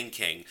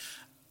thinking,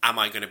 "Am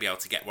I going to be able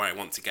to get where I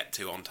want to get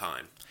to on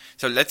time?"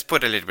 So let's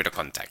put a little bit of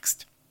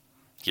context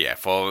here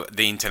for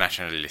the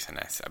international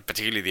listeners,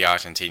 particularly the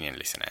Argentinian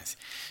listeners.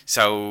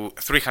 So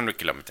 300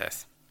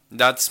 kilometers.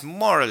 That's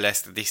more or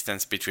less the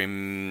distance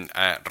between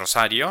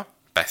Rosario,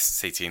 best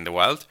city in the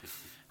world,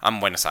 and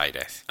Buenos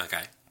Aires.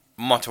 Okay.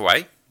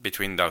 Motorway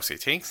between those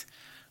cities.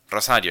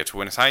 Rosario to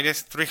Buenos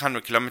Aires,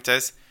 300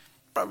 kilometers,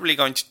 probably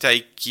going to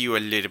take you a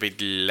little bit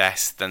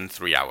less than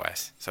 3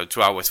 hours. So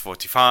 2 hours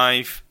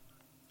 45.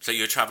 So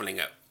you're travelling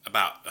at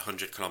about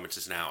 100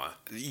 kilometers an hour?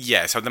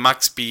 Yeah, so the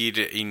max speed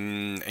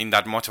in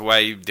that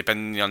motorway,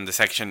 depending on the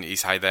section,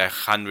 is either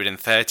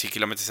 130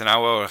 kilometers an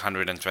hour or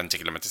 120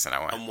 kilometers an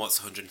hour. And what's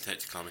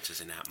 130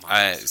 kilometers an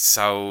hour?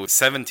 So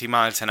 70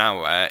 miles an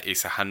hour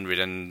is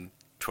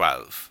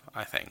 112,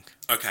 I think.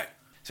 Okay.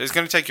 So it's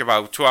going to take you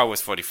about 2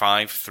 hours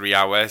 45, 3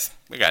 hours.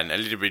 Again, a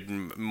little bit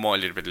more, a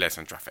little bit less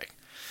on traffic.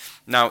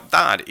 Now,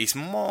 that is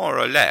more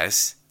or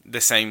less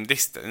the same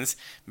distance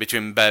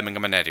between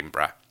Birmingham and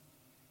Edinburgh.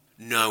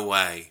 No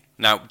way.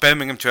 Now,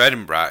 Birmingham to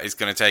Edinburgh is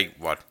going to take,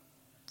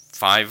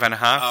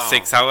 5.5,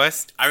 6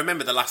 hours? I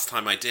remember the last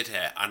time I did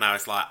it, and I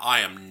was like, I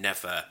am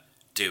never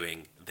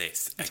doing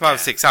this again. It's about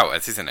 6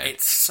 hours, isn't it?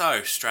 It's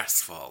so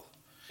stressful.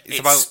 It's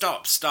about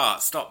stop,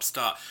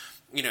 start.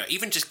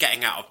 Even just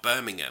getting out of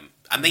Birmingham.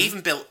 And they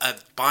even built a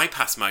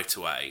bypass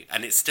motorway,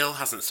 and it still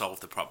hasn't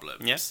solved the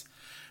problems. Yes.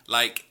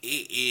 Like,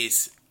 it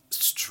is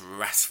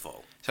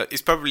stressful. So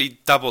it's probably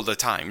double the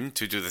time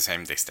to do the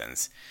same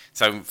distance.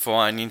 So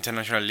for an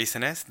international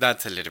listeners,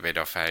 that's a little bit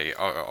of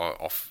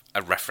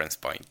a reference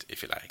point,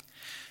 if you like.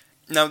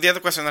 Now, the other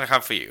question that I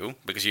have for you,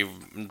 because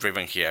you've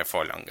driven here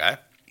for longer,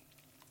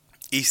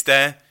 is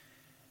there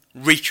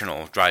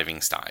regional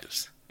driving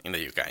styles in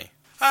the UK?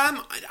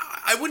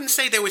 I wouldn't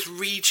say there was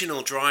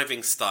regional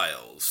driving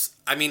styles.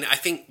 I mean, I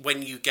think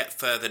when you get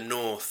further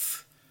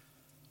north,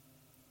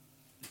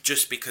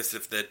 just because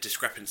of the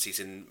discrepancies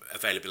in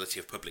availability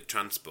of public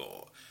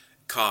transport,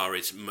 car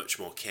is much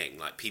more king.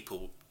 Like,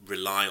 people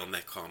rely on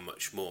their car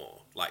much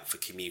more, like for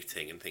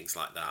commuting and things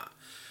like that.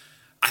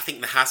 I think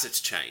the hazards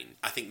change.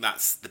 I think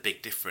that's the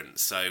big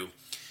difference. So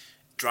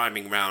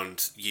driving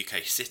around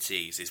UK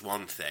cities is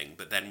one thing,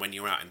 but then when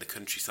you're out in the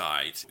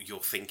countryside, you're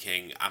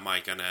thinking, am I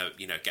going to,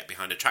 get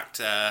behind a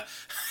tractor?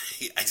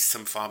 Is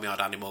some farmyard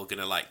animal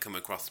going to, come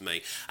across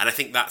me? And I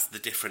think that's the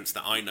difference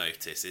that I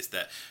notice, is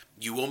that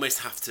you almost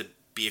have to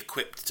be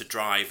equipped to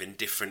drive in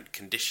different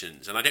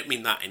conditions. And I don't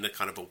mean that in a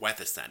kind of a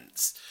weather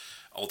sense,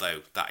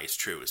 although that is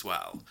true as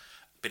well.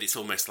 But it's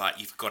almost like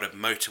you've got a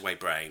motorway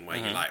brain where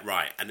you're like,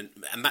 right, and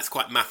that's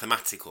quite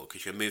mathematical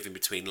because you're moving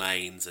between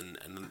lanes and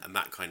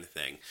that kind of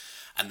thing.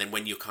 And then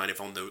when you're kind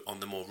of on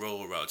the more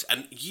rural roads,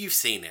 and you've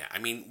seen it. I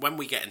mean, when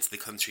we get into the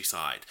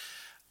countryside,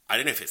 I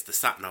don't know if it's the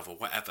sat-nav or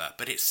whatever,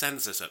 but it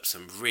sends us up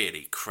some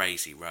really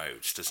crazy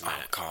roads, doesn't it?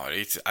 Oh God,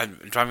 it's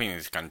driving in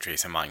this country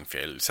is a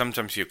minefield.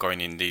 Sometimes you're going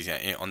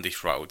on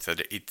these roads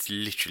that it's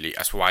literally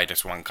as wide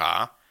as one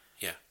car.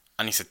 Yeah.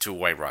 And it's a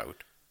two-way road.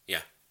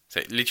 Yeah.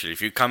 So literally,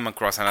 if you come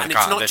across another and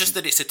car... And it's not just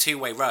that it's a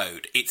two-way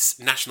road, it's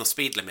national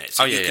speed limit.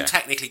 So you can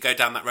technically go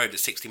down that road at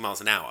 60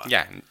 miles an hour.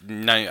 Yeah,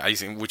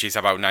 which is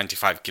about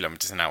 95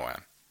 kilometers an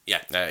hour.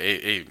 Yeah.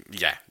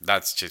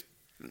 That's just...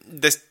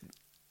 There's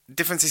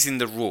differences in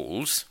the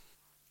rules.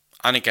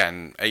 And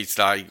again, it's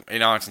like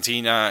in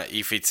Argentina,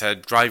 if it's a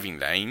driving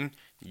lane,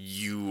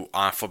 you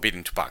are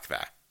forbidden to park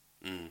there.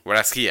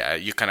 Whereas here,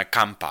 you kind of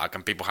come back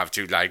and people have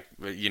to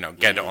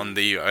get on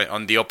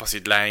the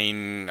opposite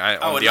lane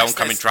on the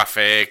oncoming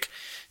traffic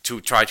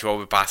to try to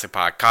overpass a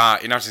parked car.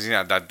 In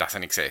Argentina, that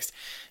doesn't exist.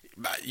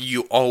 But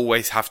you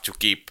always have to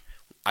keep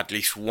at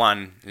least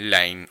one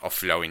lane of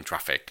flowing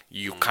traffic.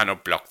 You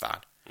cannot block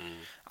that.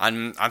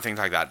 And things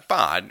like that.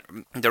 But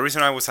the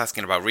reason I was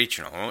asking about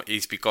regional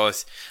is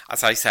because,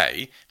 as I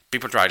say,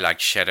 people drive like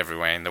shit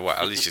everywhere in the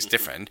world. It's just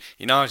different.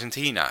 In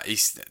Argentina,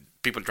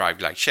 people drive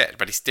like shit,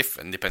 but it's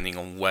different depending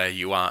on where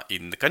you are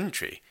in the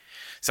country.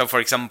 So, for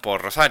example,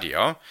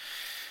 Rosario,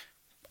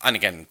 and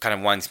again, kind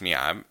of winds me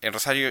up, in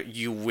Rosario,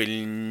 you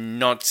will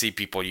not see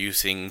people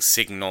using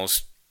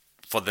signals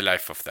for the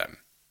life of them.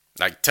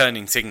 Like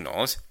turning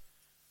signals,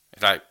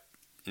 it's like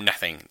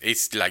nothing.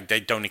 It's like they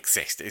don't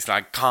exist. It's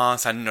like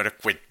cars are not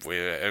equipped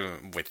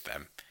with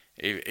them.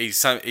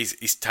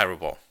 It's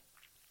terrible.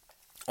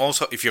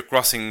 Also, if you're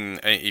crossing,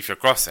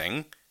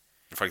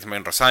 for example,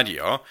 in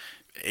Rosario,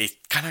 it's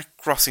kind of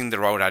crossing the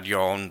road at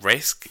your own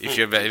risk. If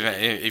you're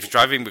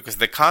driving, because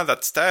the car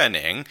that's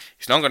turning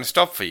is not going to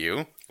stop for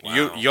you.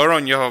 Wow. You're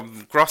on your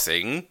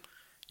crossing.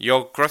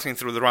 You're crossing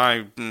through the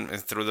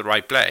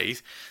right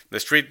place. The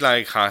street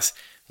light has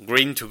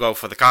green to go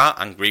for the car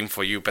and green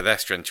for you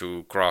pedestrian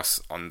to cross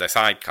on the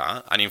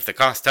sidecar. And if the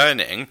car's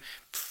turning,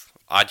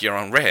 at your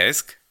own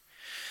risk.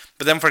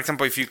 But then, for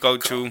example, if you go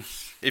to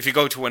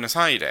Buenos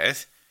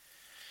Aires,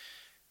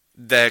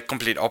 they're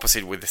complete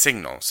opposite with the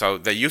signal. So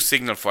they use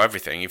signal for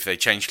everything. If they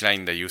change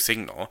lane, they use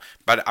signal.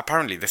 But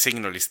apparently the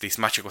signal is this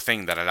magical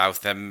thing that allows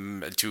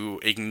them to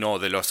ignore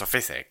the laws of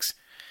physics.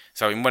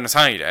 So in Buenos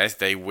Aires,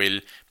 they will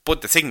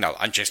put the signal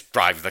and just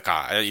drive the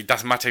car. It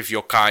doesn't matter if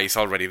your car is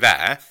already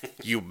there.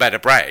 You better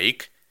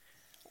brake,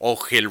 or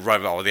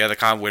the other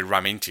car will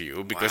ram into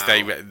you, because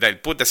they'll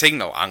put the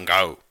signal and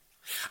go.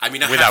 I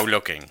mean, without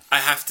looking. I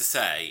have to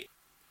say,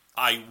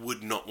 I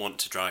would not want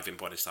to drive in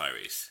Buenos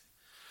Aires.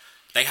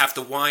 They have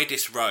the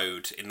widest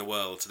road in the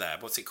world there.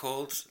 What's it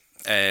called?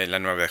 La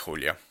 9 de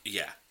Julio.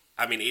 Yeah.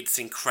 I mean, it's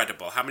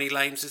incredible. How many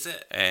lanes is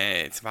it?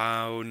 It's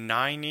about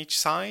 9 each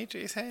side,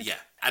 is it? Yeah.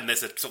 And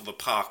there's a sort of a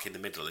park in the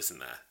middle, isn't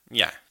there?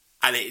 Yeah.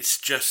 And it's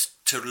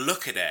just, to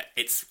look at it,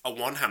 it's on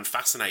one hand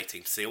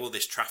fascinating to see all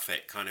this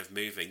traffic kind of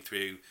moving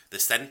through the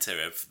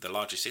centre of the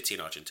largest city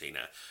in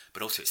Argentina,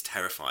 but also it's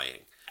terrifying.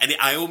 And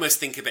I almost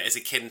think of it as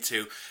akin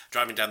to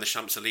driving down the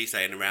Champs-Elysees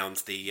and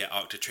around the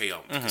Arc de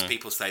Triomphe, because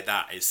people say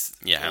that is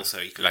also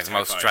equally like the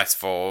most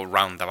stressful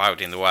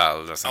roundabout in the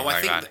world or something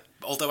like that.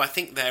 Although I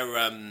think they're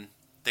going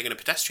to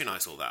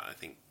pedestrianise all that, I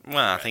think.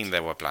 Well, I think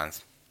there were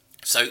plans.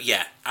 So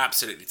yeah,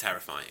 absolutely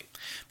terrifying.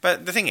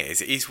 But the thing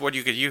is what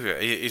you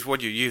get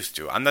what you're used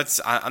to, and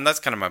that's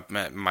kind of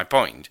my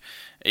point.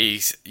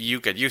 Is you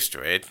get used to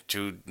it,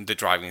 to the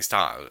driving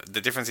style. The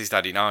difference is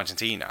that in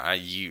Argentina,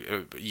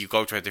 you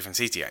go to a different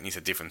city and it's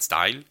a different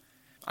style.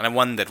 And I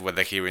wondered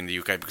whether here in the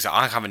UK, because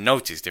I haven't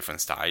noticed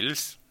different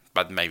styles,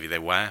 but maybe they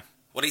were.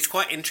 Well, it's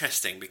quite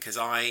interesting because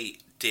I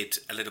did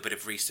a little bit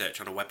of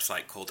research on a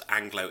website called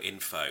Anglo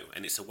Info,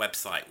 and it's a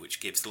website which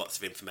gives lots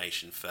of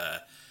information for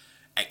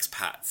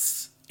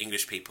expats,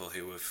 English people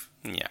who have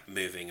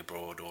moving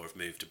abroad or have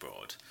moved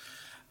abroad.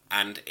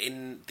 And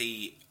in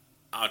the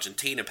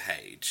Argentina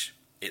page,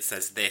 it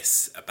says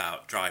this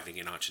about driving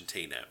in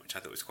Argentina, which I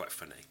thought was quite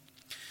funny.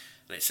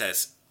 And it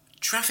says,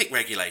 traffic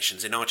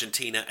regulations in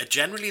Argentina are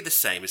generally the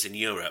same as in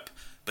Europe,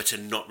 but are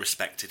not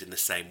respected in the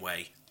same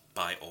way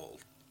by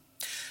all.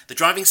 The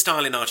driving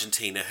style in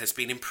Argentina has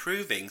been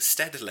improving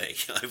steadily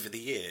over the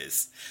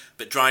years,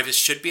 but drivers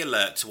should be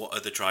alert to what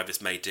other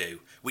drivers may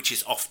do, which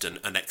is often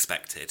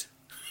unexpected.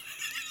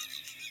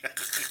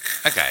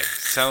 Okay,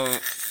 so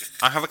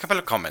I have a couple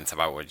of comments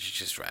about what you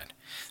just read.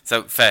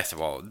 So, first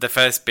of all, the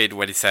first bit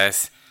where it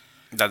says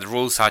that the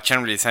rules are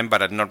generally the same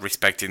but are not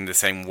respected in the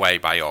same way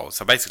by all.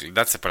 So basically,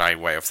 that's a polite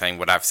way of saying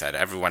what I've said.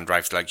 Everyone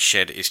drives like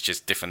shit, it's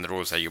just different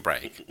rules that you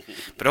break.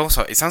 But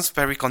also, it sounds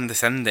very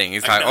condescending.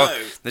 It's like,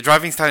 the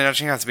driving style in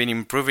Argentina has been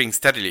improving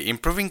steadily.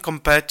 Improving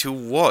compared to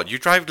what? You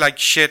drive like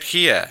shit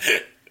here.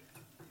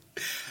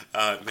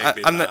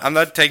 And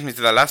that takes me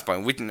to the last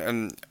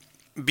point.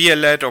 Be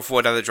alert of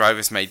what other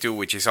drivers may do,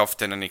 which is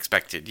often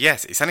unexpected.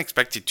 Yes, it's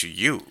unexpected to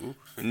you,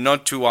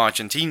 not to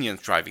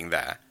Argentinians driving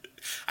there.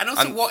 And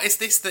also, what is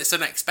this that's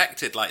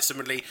unexpected? Like,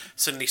 somebody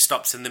suddenly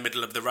stops in the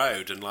middle of the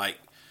road and, like,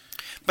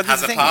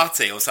 has a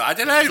party or so. I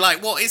don't know,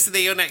 like, what is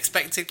the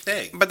unexpected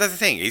thing? But that's the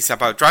thing, it's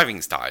about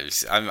driving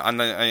styles.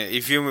 And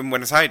if you're in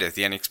Buenos Aires,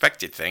 the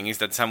unexpected thing is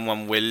that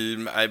someone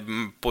will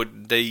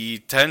put the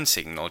turn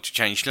signal to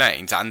change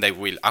lanes, and they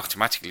will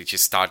automatically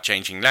just start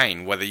changing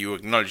lane, whether you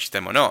acknowledge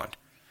them or not.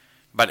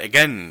 But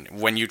again,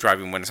 when you drive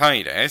in Buenos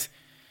Aires,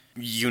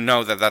 you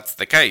know that that's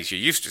the case. You're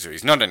used to it.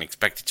 It's not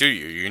unexpected to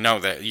you. You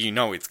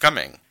know it's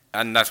coming.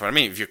 And that's what I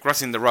mean. If you're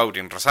crossing the road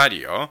in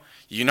Rosario,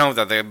 you know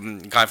that the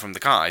guy from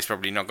the car is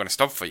probably not going to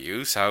stop for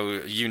you,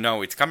 so you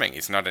know it's coming.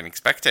 It's not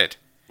unexpected.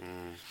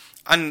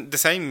 And the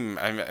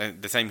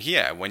same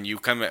here. When you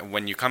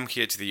come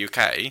here to the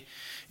UK,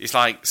 it's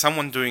like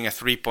someone doing a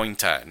 3-point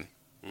turn.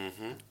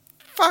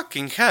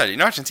 Fucking hell!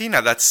 In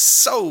Argentina, that's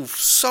so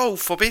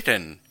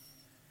forbidden.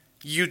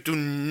 You do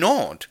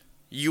not.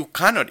 You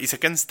cannot. It's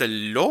against the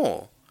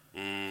law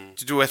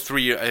to do a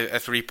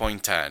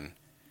 3-point turn.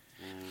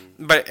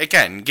 But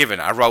again, given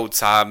our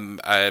roads are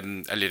a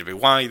little bit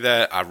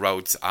wider, our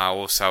roads are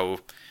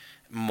also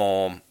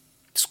more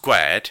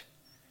squared.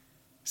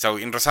 So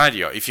in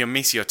Rosario, if you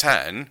miss your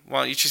turn,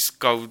 well, you just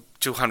go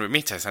 200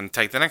 meters and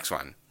take the next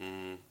one.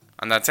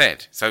 And that's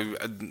it. So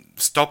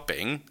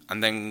stopping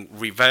and then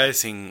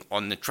reversing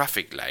on the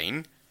traffic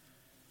lane,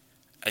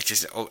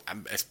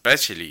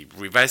 especially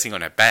reversing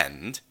on a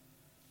bend,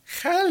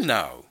 hell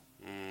no.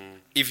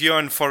 If you're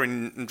on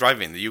foreign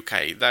driving in the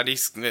UK, that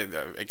is,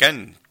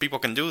 again, people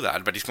can do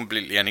that, but it's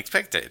completely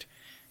unexpected.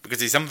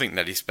 Because it's something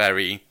that is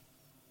very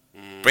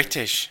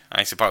British,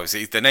 I suppose.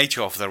 It's the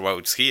nature of the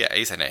roads here,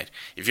 isn't it?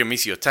 If you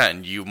miss your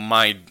turn, you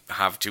might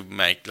have to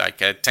make like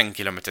a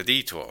 10-kilometer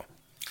detour.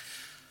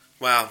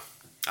 Well,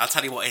 I'll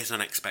tell you what is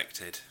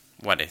unexpected.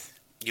 What is?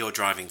 You're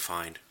driving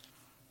fine.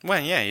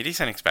 Well, yeah, it is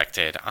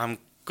unexpected. I'm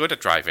good at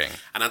driving.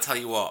 And I'll tell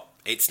you what,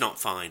 it's not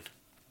fine.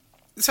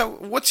 So,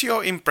 what's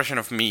your impression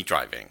of me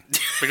driving?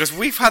 Because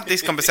we've had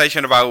this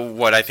conversation about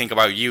what I think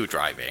about you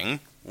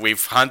driving.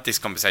 We've had this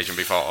conversation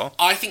before.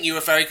 I think you're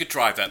a very good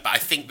driver, but I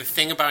think the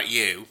thing about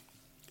you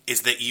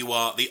is that you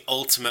are the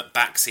ultimate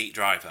backseat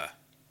driver.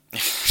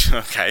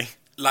 Okay.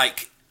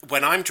 Like,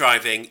 when I'm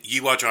driving,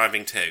 you are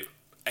driving too.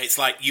 It's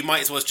like, you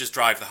might as well just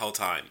drive the whole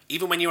time.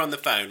 Even when you're on the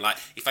phone, like,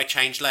 if I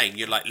change lane,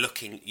 you're like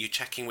you're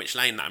checking which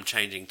lane that I'm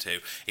changing to.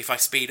 If I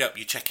speed up,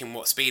 you're checking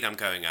what speed I'm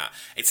going at.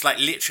 It's like,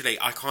 literally,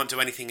 I can't do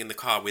anything in the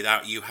car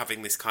without you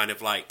having this kind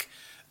of, like,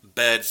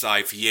 bird's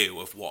eye view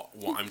of what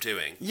I'm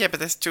doing. Yeah,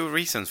 but there's two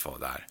reasons for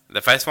that. The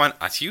first one,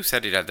 as you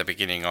said it at the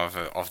beginning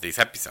of this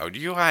episode,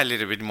 you are a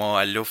little bit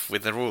more aloof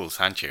with the rules,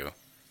 aren't you?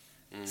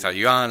 So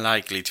you are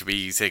likely to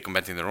be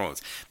circumventing the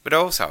rules. But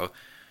also,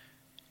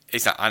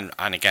 and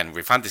again,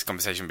 we've had this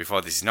conversation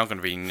before, this is not going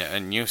to be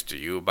news to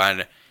you,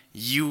 but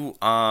you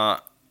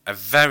are a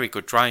very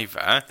good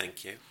driver.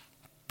 Thank you.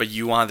 But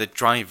you are the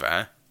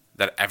driver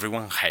that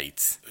everyone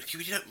hates.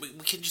 We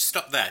can just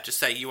stop there. Just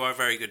say you are a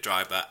very good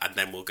driver, and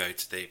then we'll go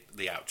to the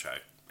outro.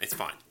 It's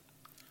fine.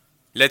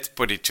 Let's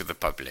put it to the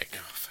public. Oh,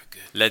 for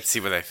goodness. Let's see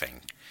what they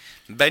think.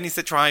 Ben is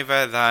the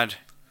driver that,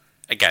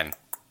 again,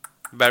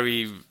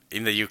 very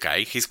in the UK,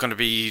 he's going to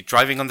be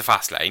driving on the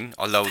fast lane,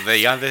 although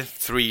the other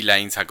 3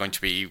 lanes are going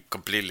to be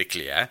completely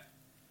clear.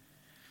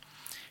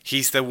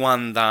 He's the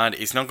one that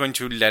is not going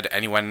to let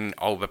anyone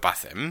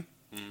overpass him.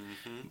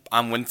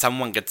 And when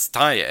someone gets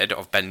tired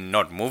of Ben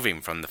not moving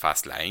from the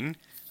fast lane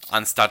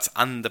and starts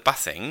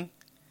underpassing,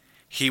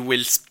 he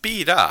will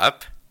speed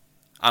up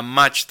and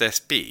match their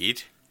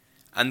speed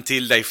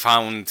until they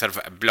found sort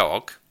of a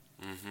block.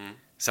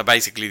 So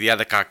basically the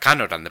other car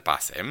cannot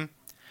underpass him.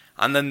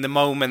 And then the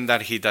moment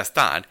that he does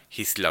that,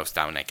 he slows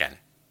down again.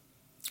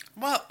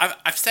 Well,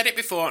 I've said it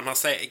before and I'll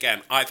say it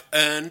again. I've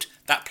earned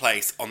that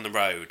place on the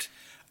road.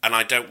 And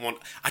I don't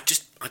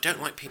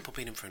like people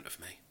being in front of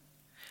me.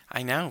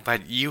 I know,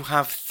 but you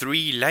have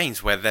 3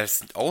 lanes where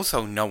there's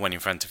also no one in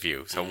front of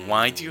you. So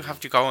why do you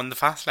have to go on the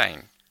fast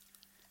lane?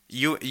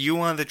 You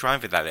are the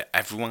driver that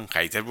everyone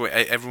hates.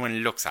 Everyone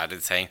looks at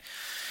it saying,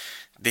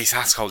 this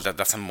asshole that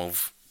doesn't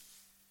move.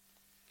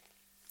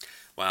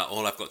 Well,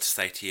 all I've got to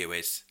say to you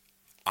is,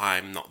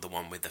 I'm not the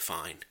one with the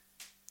fine.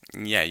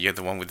 Yeah, you're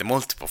the one with the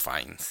multiple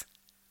fines.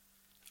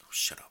 Oh,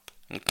 shut up.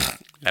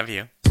 Love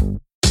you.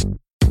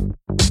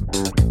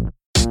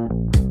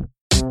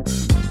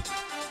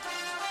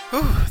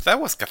 Whew, that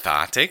was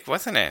cathartic,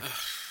 wasn't it?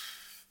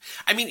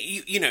 I mean,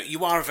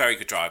 you are a very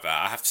good driver.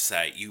 I have to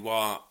say, you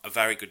are a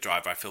very good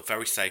driver. I feel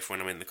very safe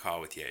when I'm in the car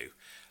with you.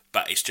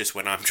 But it's just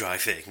when I'm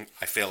driving,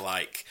 I feel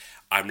like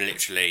I'm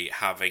literally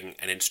having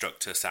an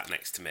instructor sat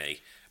next to me,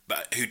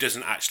 but who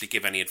doesn't actually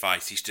give any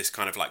advice. He's just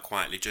kind of like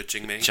quietly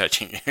judging me.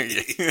 Judging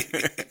you.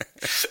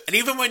 And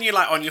even when you're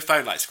like on your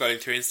phone, like scrolling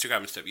through Instagram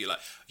and stuff, you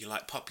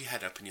like pop your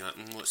head up and you're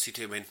like, what's he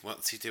doing?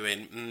 What's he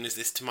doing? Is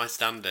this to my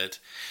standard?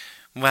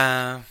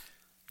 Well,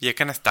 you're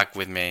kind of stuck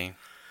with me.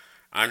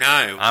 I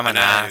know. I'm an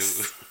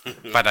ass.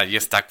 But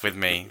you're stuck with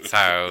me,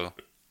 so...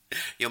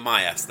 You're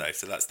my ass, though,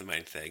 so that's the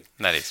main thing.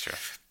 That is true.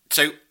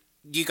 So,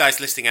 you guys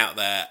listening out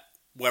there,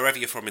 wherever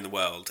you're from in the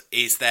world,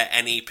 is there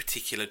any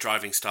particular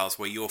driving styles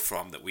where you're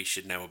from that we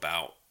should know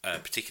about,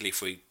 particularly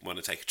if we want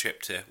to take a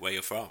trip to where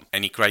you're from?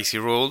 Any crazy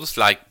rules,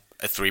 like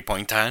a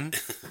 3-point turn? Do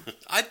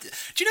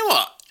you know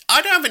what?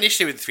 I don't have an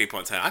issue with the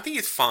 3-point turn. I think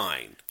it's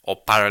fine. Or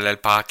parallel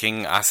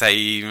parking as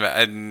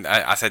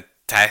a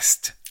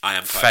test. I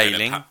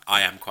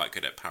am quite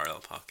good at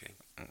parallel parking.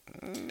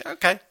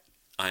 Okay.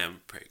 I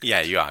am pretty good.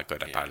 Yeah, you are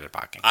good at parallel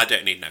parking. I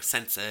don't need no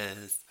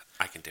sensors.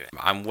 I can do it.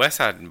 I'm worse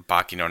at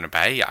parking on a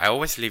bay. I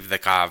always leave the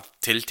car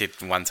tilted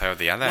one side or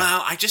the other.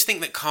 Well, I just think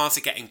that cars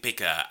are getting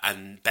bigger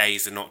and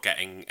bays are not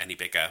getting any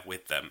bigger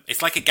with them.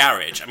 It's like a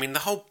garage. I mean, the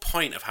whole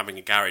point of having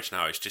a garage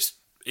now is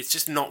it's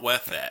just not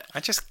worth it.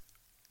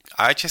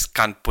 I just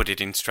can't put it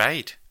in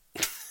straight.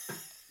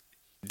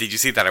 Did you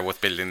see that I was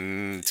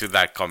building to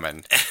that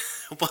comment?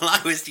 Well,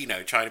 I was,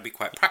 trying to be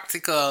quite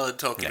practical and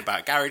talking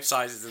about garage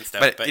sizes and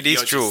stuff. But it is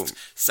you're true. Just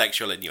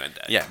sexual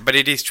innuendo. Yeah, but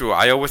it is true.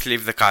 I always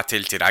leave the car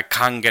tilted. I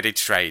can't get it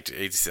straight.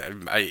 It's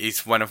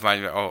one of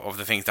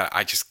the things that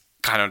I just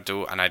cannot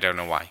do, and I don't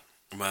know why.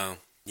 Well,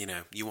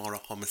 you are a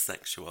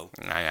homosexual.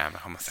 I am a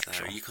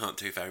homosexual. So you can't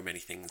do very many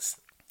things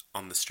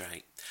on the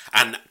straight.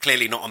 And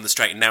clearly not on the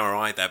straight and narrow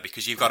either,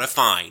 because you've got a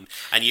fine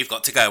and you've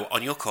got to go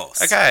on your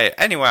course. Okay,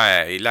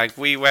 anyway, like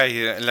we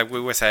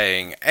were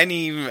saying,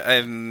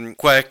 any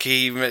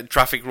quirky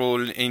traffic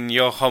rule in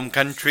your home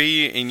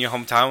country, in your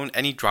hometown,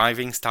 any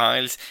driving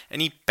styles,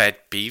 any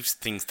pet peeves,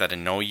 things that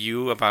annoy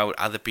you about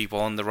other people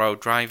on the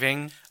road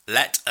driving?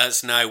 Let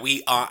us know.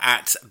 We are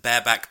at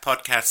Bareback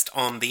Podcast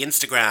on the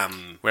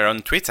Instagram. We're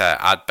on Twitter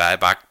at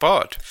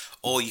BarebackPod.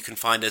 Or you can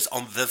find us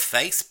on the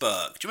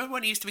Facebook. Do you remember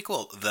when it used to be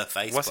called the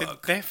Facebook? Was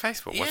it their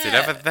Facebook? Yeah. Was it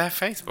ever their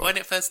Facebook? When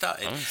it first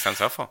started. Oh, sounds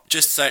awful.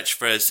 Just search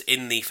for us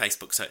in the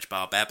Facebook search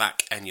bar,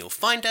 Bareback, and you'll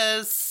find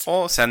us.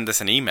 Or send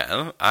us an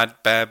email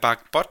at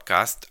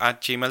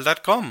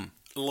barebackpodcast@gmail.com.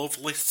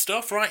 Lovely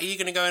stuff. Right, are you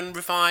going to go and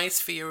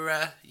revise for your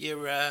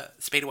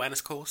speed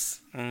awareness course?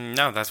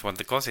 No, that's what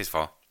the course is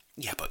for.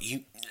 Yeah, but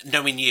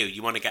knowing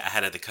you want to get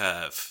ahead of the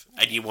curve,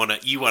 and you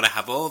want to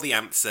have all the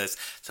answers.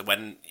 So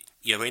when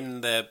you're in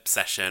the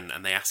session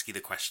and they ask you the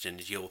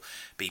questions, you'll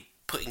be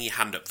putting your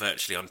hand up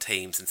virtually on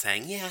Teams and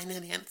saying, "Yeah, I know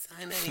the answer.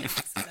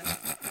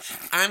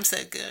 I'm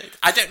so good.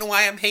 I don't know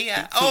why I'm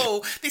here.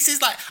 Oh, this is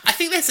like, I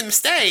think there's a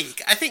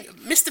mistake. I think,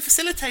 Mr.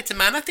 Facilitator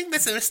Man, I think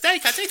there's a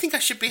mistake. I don't think I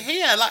should be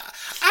here. Like,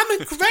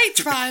 I'm a great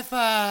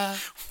driver."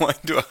 Why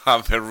do I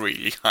have a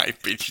really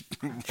high-pitched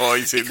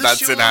voice in Because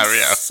that scenario?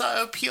 You're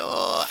so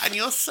pure, and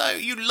you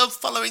love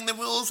following the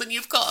rules, and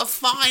you've got a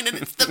fine, and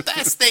it's the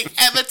best thing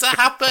ever to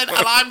happen,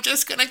 and I'm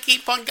just going to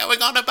keep on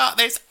going on about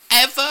this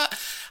ever.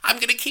 I'm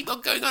going to keep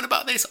on going on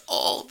about this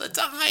all the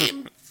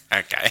time.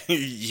 Okay,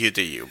 you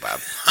do you,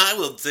 Bob. I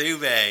will do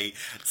me.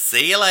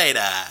 See you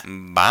later.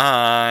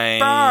 Bye.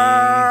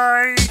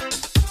 Bye.